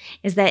awesome?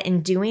 Is that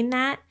in doing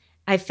that,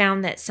 I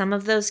found that some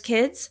of those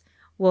kids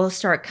will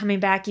start coming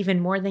back even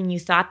more than you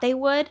thought they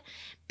would,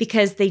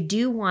 because they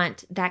do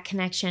want that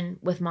connection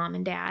with mom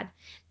and dad.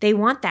 They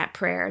want that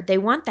prayer. They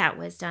want that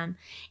wisdom.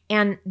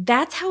 And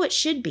that's how it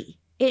should be.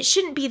 It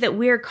shouldn't be that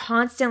we're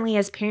constantly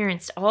as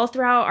parents all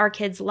throughout our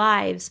kids'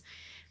 lives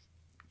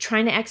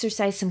trying to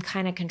exercise some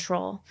kind of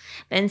control.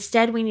 But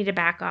instead, we need to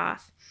back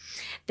off.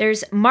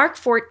 There's Mark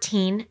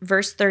 14,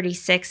 verse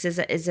 36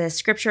 is a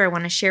scripture I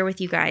want to share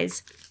with you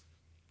guys.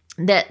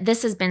 That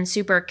this has been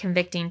super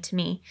convicting to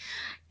me.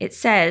 It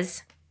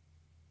says,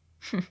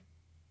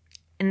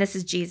 and this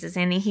is Jesus,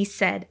 and he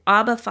said,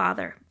 Abba,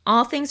 Father,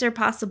 all things are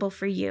possible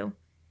for you.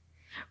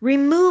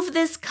 Remove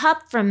this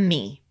cup from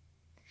me,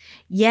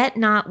 yet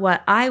not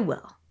what I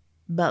will,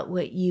 but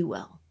what you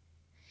will.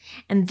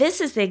 And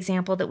this is the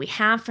example that we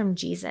have from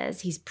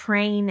Jesus. He's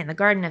praying in the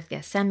Garden of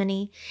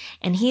Gethsemane,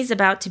 and he's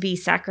about to be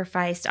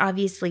sacrificed.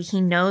 Obviously, he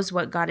knows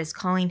what God is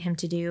calling him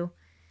to do,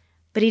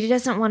 but he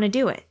doesn't want to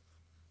do it.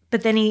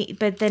 But then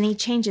he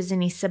changes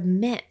and he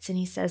submits and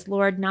he says,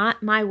 Lord,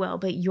 not my will,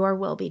 but your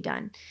will be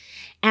done.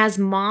 As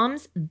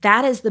moms,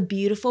 that is the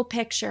beautiful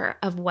picture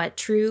of what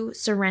true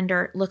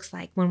surrender looks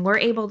like. When we're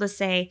able to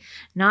say,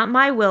 not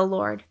my will,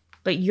 Lord,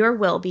 but your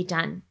will be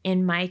done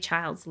in my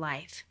child's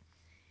life.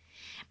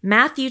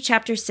 Matthew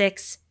chapter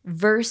 6,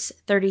 verse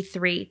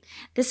 33.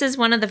 This is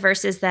one of the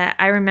verses that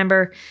I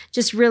remember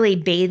just really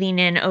bathing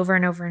in over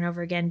and over and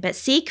over again. But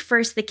seek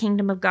first the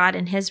kingdom of God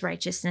and his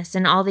righteousness,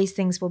 and all these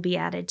things will be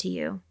added to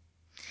you.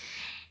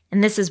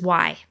 And this is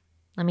why.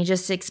 Let me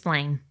just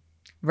explain.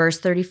 Verse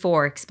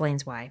 34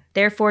 explains why.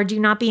 Therefore, do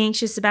not be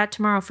anxious about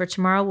tomorrow, for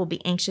tomorrow will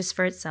be anxious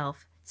for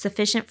itself.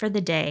 Sufficient for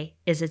the day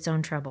is its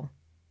own trouble.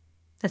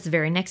 That's the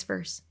very next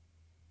verse.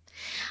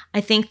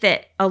 I think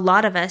that a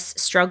lot of us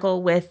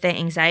struggle with the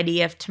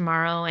anxiety of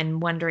tomorrow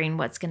and wondering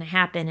what's going to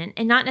happen.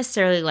 And not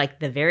necessarily like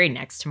the very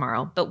next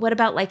tomorrow, but what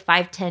about like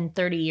 5, 10,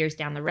 30 years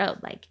down the road?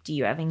 Like, do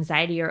you have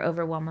anxiety or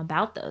overwhelm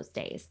about those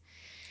days?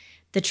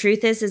 The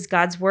truth is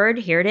God's word,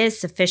 here it is,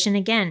 sufficient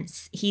again.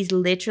 He's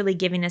literally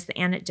giving us the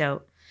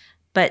antidote.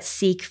 But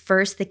seek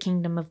first the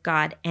kingdom of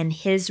God and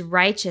his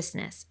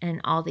righteousness,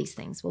 and all these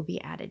things will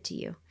be added to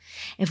you.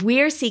 If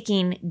we are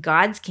seeking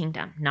God's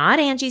kingdom, not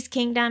Angie's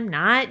kingdom,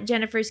 not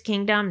Jennifer's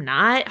kingdom,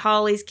 not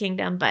Holly's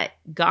kingdom, but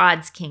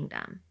God's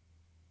kingdom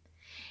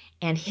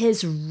and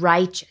his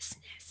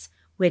righteousness,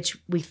 which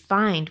we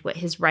find what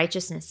his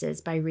righteousness is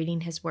by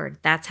reading his word.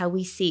 That's how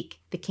we seek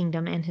the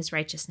kingdom and his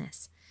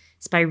righteousness.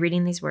 It's by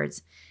reading these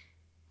words.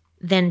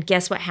 Then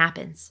guess what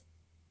happens?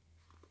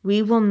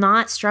 We will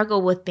not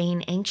struggle with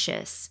being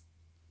anxious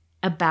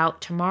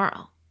about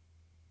tomorrow.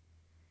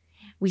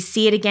 We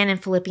see it again in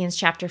Philippians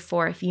chapter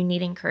 4 if you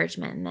need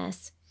encouragement in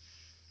this.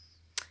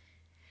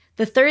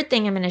 The third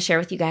thing I'm going to share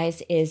with you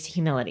guys is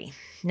humility.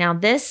 Now,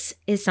 this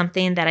is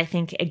something that I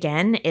think,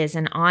 again, is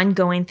an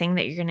ongoing thing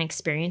that you're going to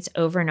experience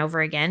over and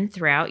over again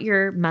throughout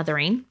your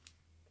mothering.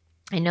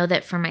 I know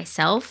that for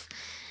myself,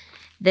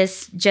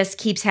 this just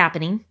keeps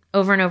happening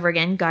over and over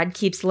again. God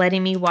keeps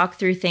letting me walk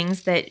through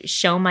things that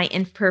show my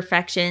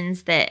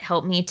imperfections, that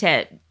help me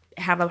to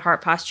have a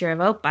heart posture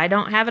of, I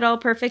don't have it all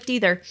perfect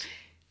either.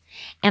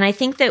 And I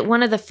think that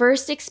one of the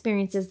first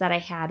experiences that I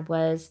had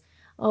was,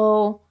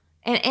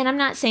 And I'm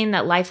not saying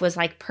that life was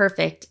like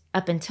perfect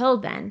up until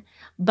then,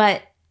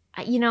 but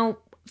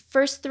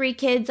first 3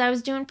 kids, I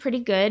was doing pretty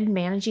good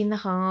managing the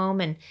home,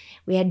 and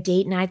we had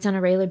date nights on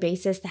a regular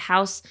basis. The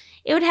house,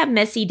 it would have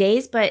messy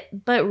days, but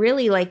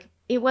really like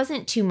it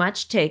wasn't too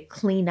much to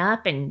clean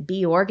up and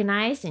be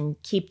organized and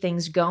keep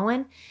things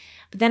going.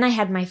 But then I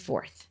had my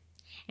 4th.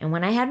 And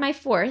when I had my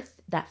 4th,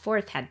 that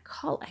 4th had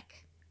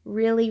colic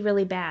really,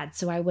 really bad.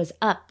 So I was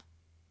up.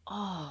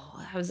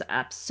 I was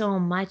up so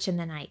much in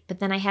the night, but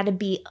then I had to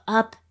be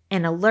up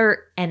and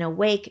alert and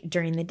awake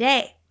during the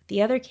day with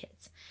the other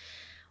kids.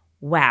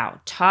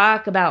 Wow,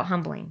 talk about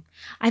humbling.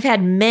 I've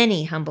had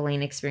many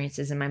humbling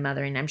experiences in my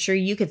mothering. I'm sure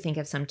you could think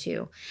of some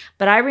too.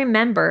 But I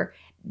remember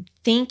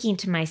thinking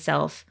to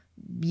myself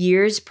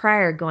years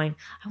prior going,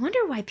 I wonder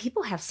why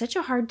people have such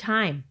a hard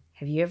time.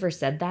 Have you ever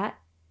said that?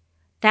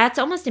 That's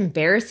almost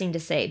embarrassing to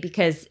say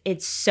because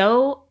it's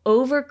so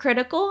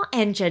overcritical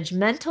and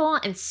judgmental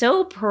and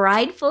so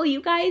prideful,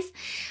 you guys.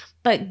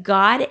 But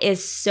God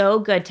is so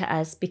good to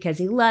us because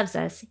he loves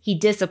us, he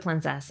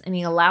disciplines us, and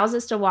he allows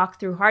us to walk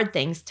through hard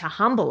things to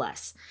humble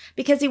us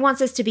because he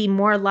wants us to be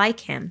more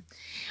like him.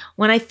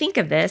 When I think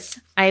of this,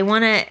 I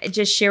want to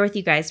just share with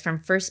you guys from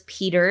 1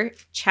 Peter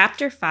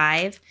chapter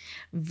 5,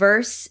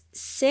 verse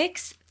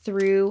 6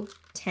 through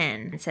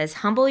 10. It says,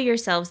 humble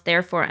yourselves,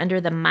 therefore,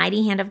 under the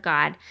mighty hand of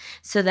God,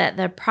 so that at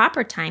the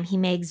proper time he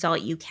may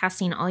exalt you,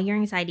 casting all your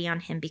anxiety on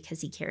him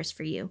because he cares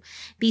for you.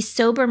 Be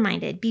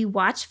sober-minded, be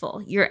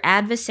watchful. Your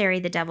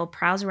adversary, the devil,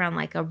 prowls around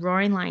like a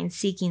roaring lion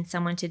seeking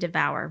someone to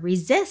devour.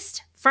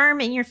 Resist,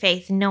 firm in your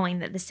faith, knowing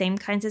that the same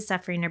kinds of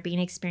suffering are being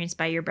experienced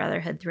by your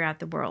brotherhood throughout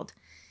the world.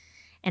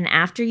 And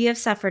after you have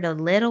suffered a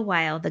little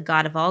while, the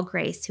God of all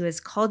grace, who has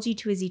called you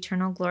to his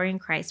eternal glory in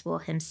Christ, will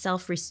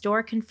himself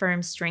restore,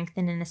 confirm,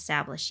 strengthen, and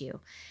establish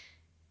you.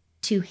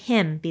 To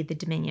him be the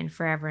dominion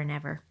forever and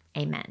ever.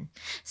 Amen.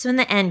 So in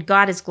the end,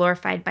 God is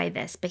glorified by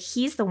this, but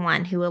he's the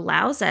one who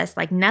allows us,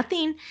 like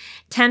nothing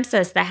tempts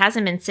us that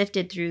hasn't been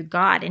sifted through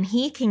God. And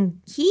he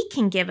can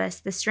give us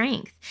the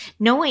strength.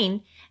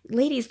 Knowing,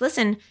 ladies,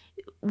 listen,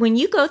 when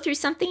you go through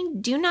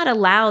something, do not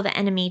allow the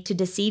enemy to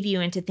deceive you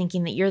into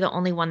thinking that you're the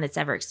only one that's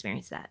ever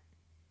experienced that.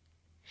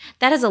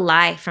 That is a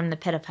lie from the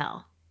pit of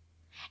hell.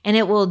 And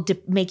it will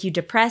make you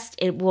depressed.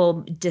 It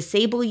will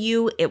disable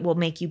you. It will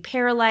make you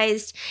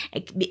paralyzed.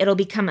 It'll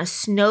become a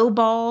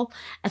snowball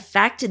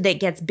effect that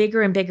gets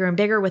bigger and bigger and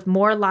bigger with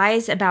more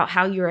lies about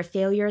how you're a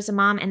failure as a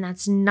mom. And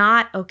that's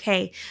not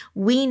okay.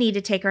 We need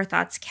to take our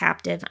thoughts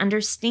captive,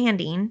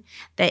 understanding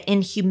that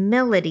in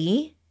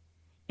humility,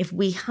 if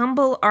we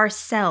humble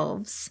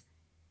ourselves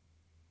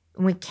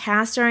and we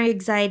cast our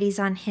anxieties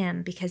on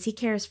him because he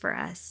cares for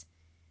us,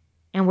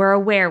 and we're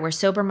aware, we're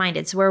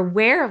sober-minded, so we're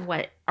aware of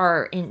what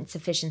our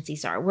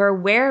insufficiencies are. We're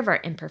aware of our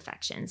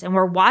imperfections, and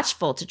we're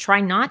watchful to try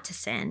not to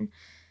sin.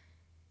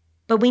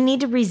 But we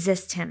need to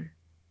resist him,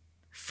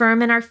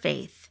 firm in our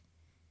faith.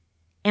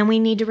 And we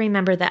need to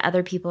remember that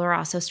other people are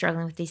also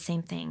struggling with these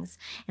same things.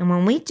 And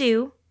when we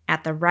do,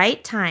 at the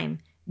right time,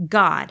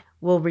 God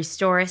will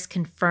restore us,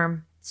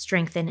 confirm,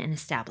 strengthen, and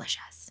establish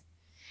us.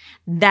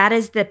 That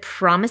is the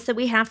promise that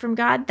we have from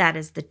God. That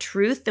is the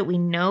truth that we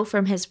know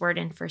from his word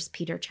in 1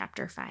 Peter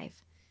chapter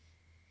 5.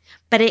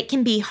 But it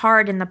can be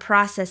hard in the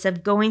process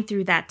of going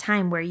through that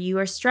time where you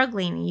are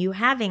struggling, you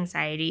have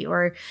anxiety,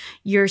 or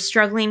you're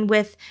struggling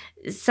with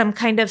some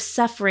kind of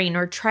suffering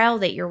or trial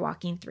that you're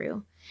walking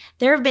through.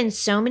 There have been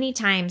so many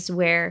times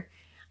where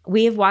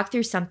we have walked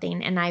through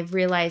something and I've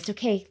realized,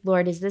 okay,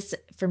 Lord, is this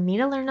for me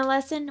to learn a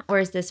lesson, or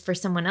is this for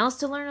someone else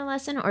to learn a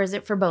lesson, or is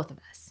it for both of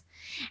us?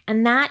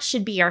 And that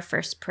should be our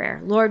first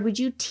prayer. Lord, would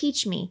you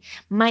teach me?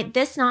 Might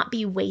this not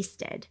be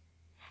wasted?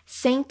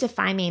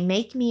 Sanctify me,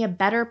 make me a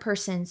better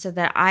person so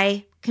that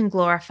I can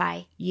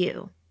glorify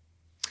you.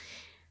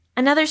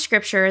 Another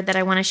scripture that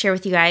I want to share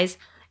with you guys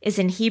is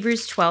in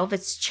Hebrews 12.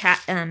 It's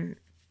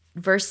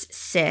verse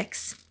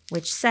 6,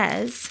 which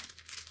says,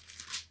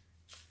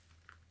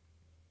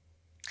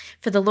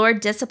 for the Lord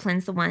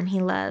disciplines the one he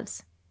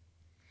loves.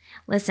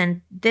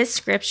 Listen, this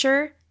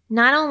scripture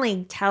not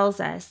only tells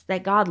us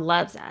that God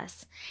loves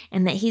us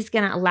and that he's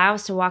going to allow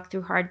us to walk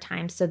through hard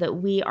times so that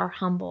we are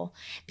humble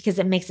because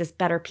it makes us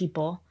better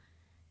people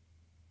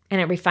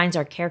and it refines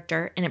our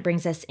character and it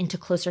brings us into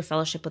closer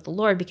fellowship with the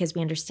Lord because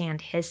we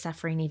understand his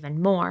suffering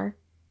even more.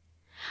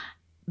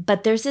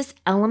 But there's this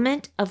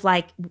element of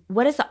like,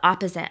 what is the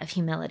opposite of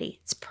humility?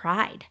 It's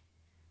pride.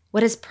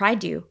 What does pride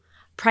do?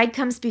 Pride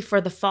comes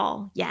before the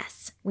fall.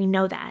 Yes, we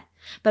know that.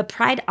 But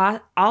pride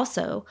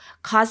also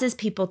causes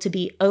people to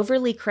be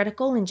overly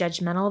critical and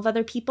judgmental of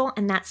other people,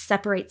 and that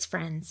separates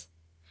friends.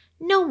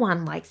 No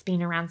one likes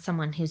being around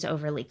someone who's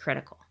overly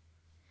critical.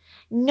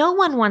 No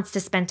one wants to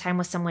spend time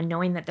with someone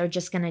knowing that they're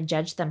just going to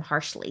judge them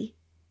harshly.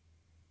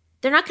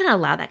 They're not going to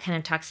allow that kind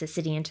of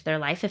toxicity into their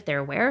life if they're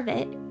aware of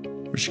it.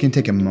 We're just going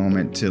to take a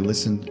moment to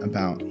listen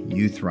about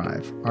You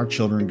Thrive. Our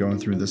children going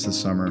through this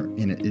summer,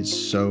 and it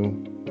is so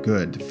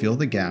good to fill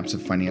the gaps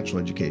of financial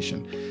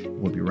education.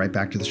 We'll be right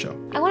back to the show.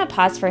 I want to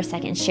pause for a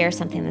second and share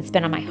something that's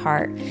been on my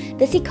heart.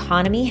 This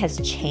economy has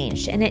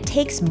changed, and it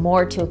takes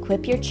more to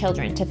equip your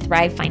children to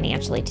thrive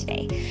financially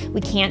today.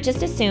 We can't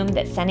just assume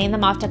that sending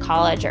them off to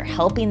college or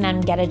helping them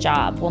get a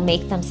job will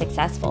make them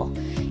successful.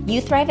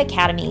 Youth Thrive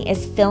Academy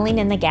is filling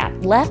in the gap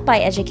left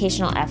by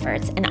educational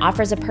efforts and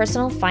offers a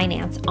personal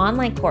finance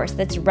online course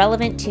that's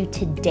relevant to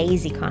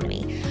today's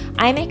economy.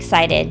 I'm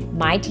excited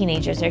my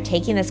teenagers are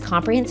taking this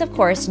comprehensive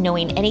course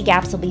knowing any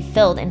gaps will be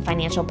filled in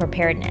financial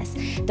preparedness.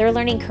 They're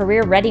learning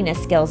career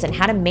readiness skills and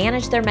how to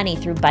manage their money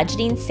through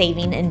budgeting,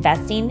 saving,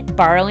 investing,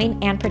 borrowing,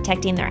 and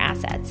protecting their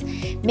assets.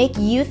 Make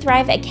Youth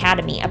Thrive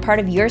Academy a part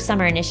of your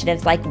summer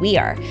initiatives like we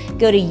are.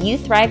 Go to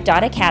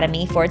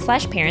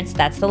youththrive.academy/parents,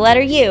 that's the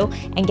letter U,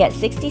 and get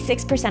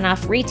 66%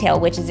 off retail,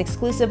 which is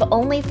exclusive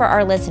only for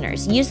our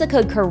listeners. Use the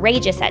code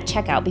COURAGEOUS at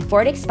checkout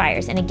before it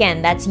expires. And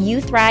again, that's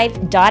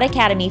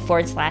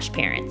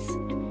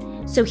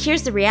youththrive.academy/parents. So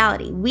here's the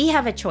reality. We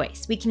have a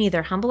choice. We can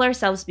either humble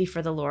ourselves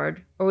before the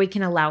Lord, or we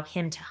can allow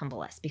Him to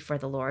humble us before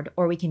the Lord,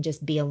 or we can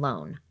just be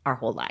alone our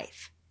whole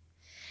life.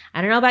 I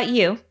don't know about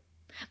you,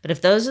 but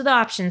if those are the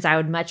options, I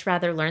would much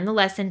rather learn the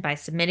lesson by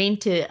submitting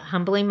to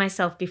humbling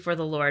myself before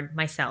the Lord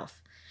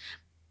myself.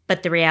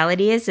 But the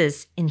reality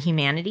is in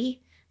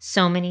humanity,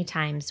 so many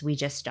times we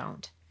just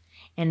don't.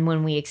 And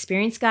when we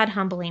experience God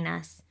humbling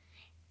us,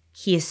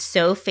 He is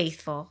so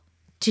faithful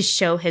to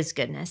show His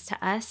goodness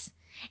to us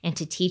and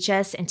to teach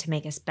us and to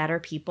make us better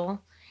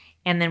people.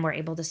 And then we're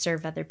able to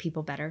serve other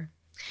people better.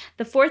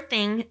 The fourth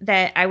thing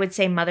that I would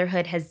say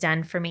motherhood has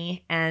done for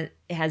me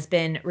has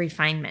been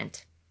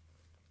refinement.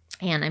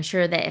 And I'm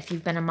sure that if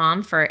you've been a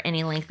mom for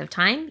any length of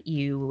time,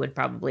 you would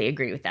probably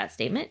agree with that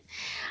statement.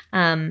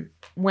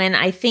 When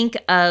I think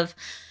of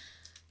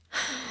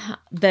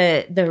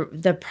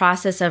the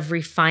process of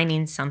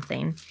refining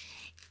something,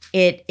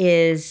 it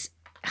is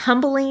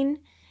humbling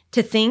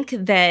to think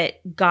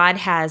that God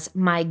has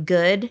my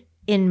good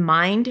in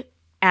mind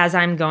as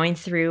I'm going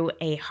through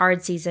a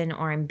hard season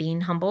or I'm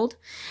being humbled.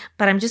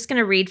 But I'm just going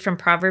to read from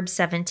Proverbs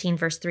 17,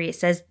 verse 3. It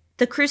says,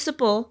 "The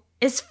crucible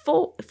is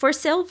for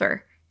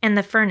silver, and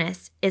the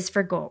furnace is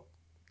for gold,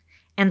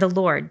 and the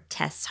Lord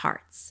tests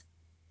hearts."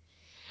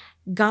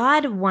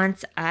 God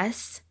wants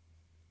us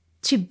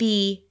to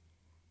be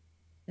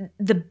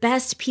the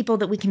best people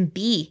that we can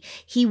be.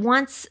 He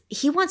wants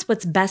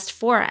what's best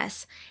for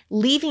us.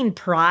 Leaving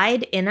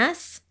pride in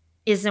us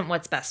isn't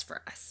what's best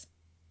for us.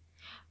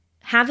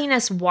 Having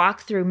us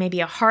walk through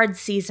maybe a hard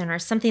season or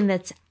something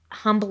that's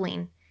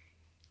humbling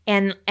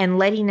and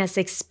letting us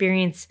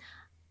experience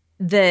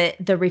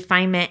the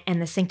refinement and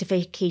the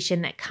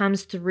sanctification that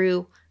comes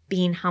through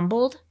being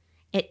humbled,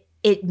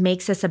 it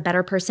makes us a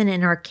better person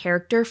in our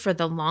character for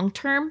the long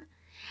term.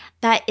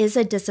 That is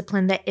a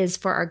discipline that is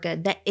for our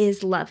good, that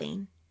is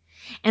loving.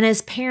 And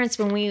as parents,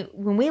 when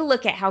we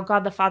look at how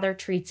God the Father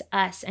treats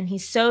us, and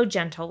He's so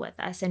gentle with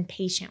us and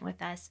patient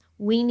with us,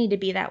 we need to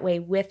be that way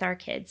with our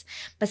kids.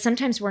 But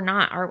sometimes we're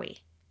not, are we?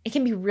 It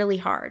can be really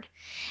hard.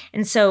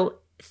 And so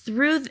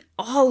through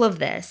all of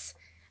this,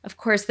 of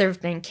course, there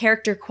have been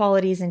character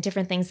qualities and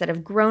different things that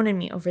have grown in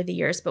me over the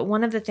years. But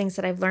one of the things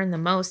that I've learned the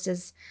most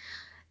is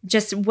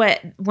just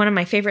what one of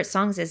my favorite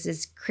songs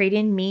is "Create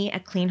in me a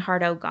clean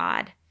heart, O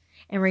God,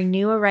 and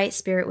renew a right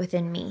spirit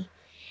within me."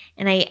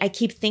 And I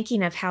keep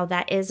thinking of how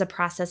that is a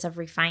process of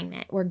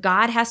refinement, where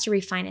God has to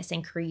refine us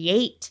and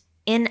create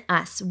in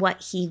us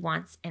what He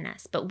wants in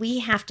us. But we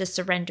have to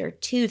surrender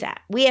to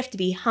that. We have to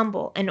be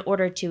humble in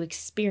order to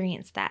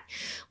experience that.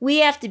 We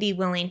have to be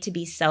willing to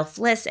be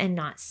selfless and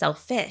not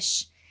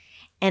selfish,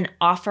 and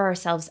offer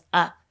ourselves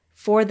up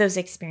for those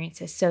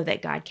experiences so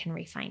that God can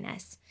refine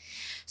us.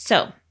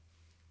 So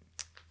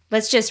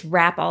let's just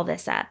wrap all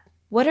this up.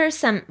 What is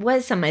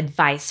some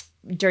advice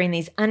during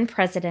these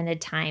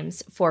unprecedented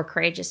times for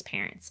courageous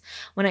parents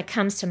when it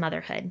comes to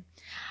motherhood?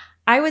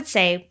 I would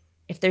say,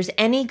 if there's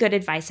any good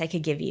advice I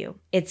could give you,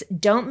 it's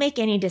don't make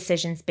any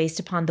decisions based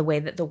upon the way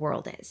that the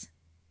world is.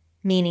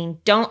 Meaning,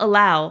 don't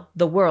allow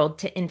the world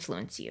to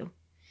influence you.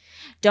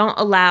 Don't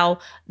allow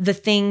the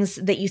things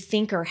that you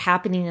think are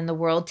happening in the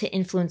world to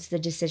influence the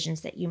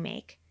decisions that you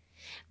make.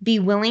 Be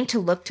willing to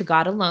look to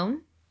God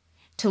alone,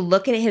 to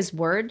look at His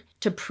word,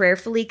 to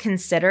prayerfully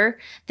consider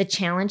the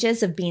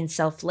challenges of being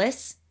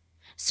selfless,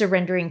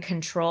 surrendering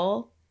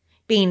control,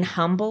 being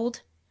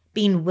humbled,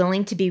 being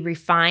willing to be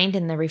refined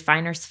in the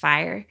refiner's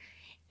fire,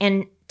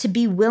 and to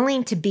be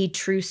willing to be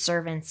true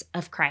servants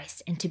of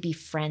Christ and to be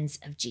friends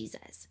of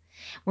Jesus.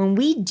 When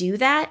we do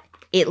that,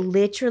 it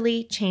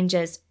literally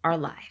changes our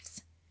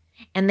lives.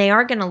 And they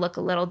are going to look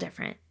a little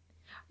different.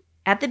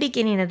 At the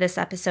beginning of this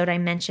episode, I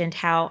mentioned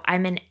how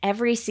I'm in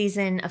every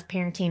season of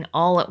parenting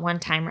all at one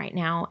time right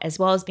now, as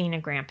well as being a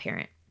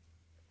grandparent,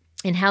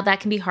 and how that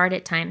can be hard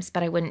at times,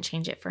 but I wouldn't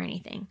change it for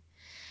anything.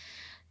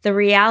 The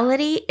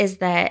reality is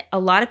that a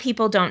lot of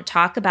people don't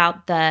talk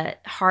about the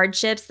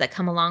hardships that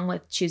come along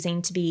with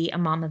choosing to be a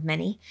mom of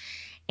many.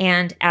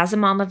 And as a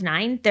mom of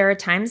 9, there are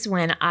times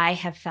when I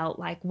have felt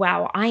like,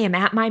 wow, I am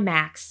at my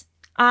max.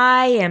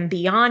 I am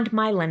beyond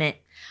my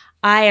limit.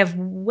 I have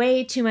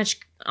way too much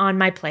on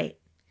my plate.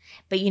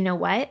 But you know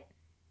what?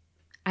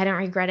 I don't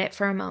regret it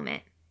for a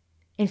moment.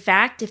 In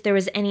fact, if there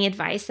was any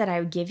advice that I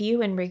would give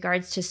you in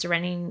regards to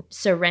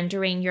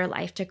surrendering your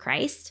life to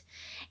Christ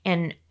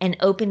and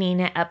opening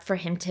it up for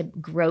him to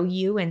grow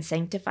you and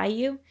sanctify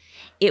you,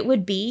 it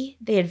would be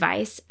the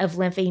advice of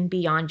living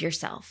beyond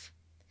yourself.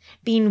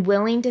 Being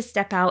willing to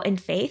step out in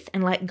faith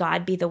and let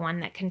God be the one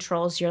that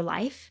controls your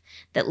life,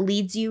 that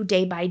leads you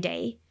day by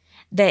day,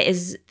 that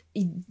is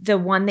the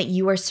one that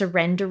you are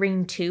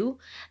surrendering to,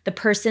 the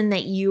person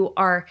that you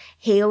are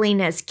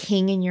hailing as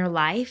king in your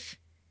life.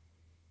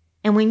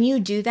 And when you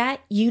do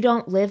that, you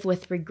don't live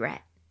with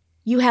regret.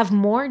 You have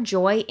more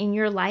joy in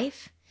your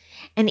life.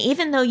 And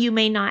even though you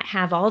may not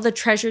have all the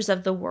treasures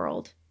of the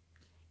world,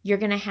 you're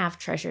going to have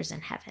treasures in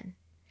heaven.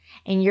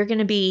 And you're going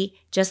to be,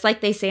 just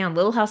like they say on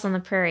Little House on the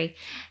Prairie,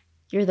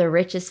 you're the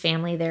richest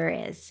family there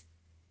is.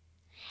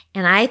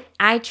 And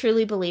I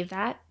truly believe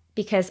that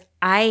because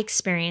I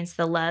experienced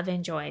the love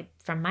and joy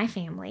from my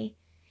family,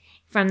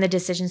 from the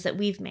decisions that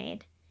we've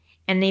made.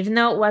 And even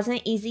though it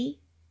wasn't easy,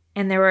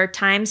 and there were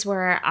times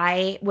where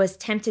I was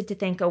tempted to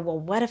think, oh, well,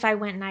 what if I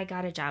went and I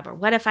got a job? Or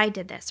what if I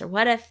did this? Or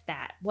what if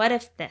that? What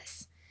if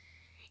this?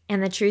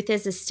 And the truth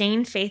is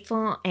staying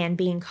faithful and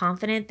being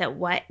confident that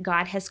what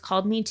God has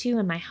called me to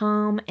in my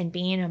home and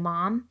being a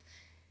mom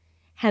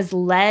has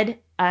led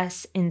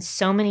us in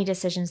so many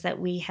decisions that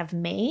we have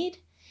made,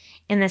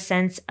 in the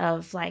sense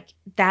of like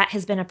that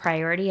has been a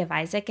priority of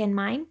Isaac and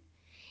mine.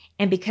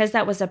 And because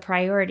that was a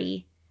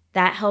priority,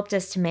 that helped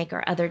us to make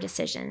our other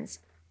decisions.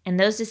 And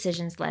those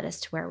decisions led us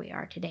to where we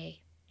are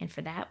today. And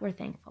for that, we're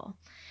thankful.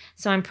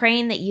 So I'm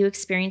praying that you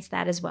experience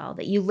that as well,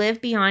 that you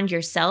live beyond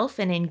yourself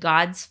and in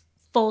God's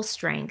full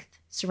strength,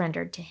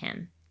 surrendered to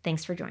him.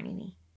 Thanks for joining me.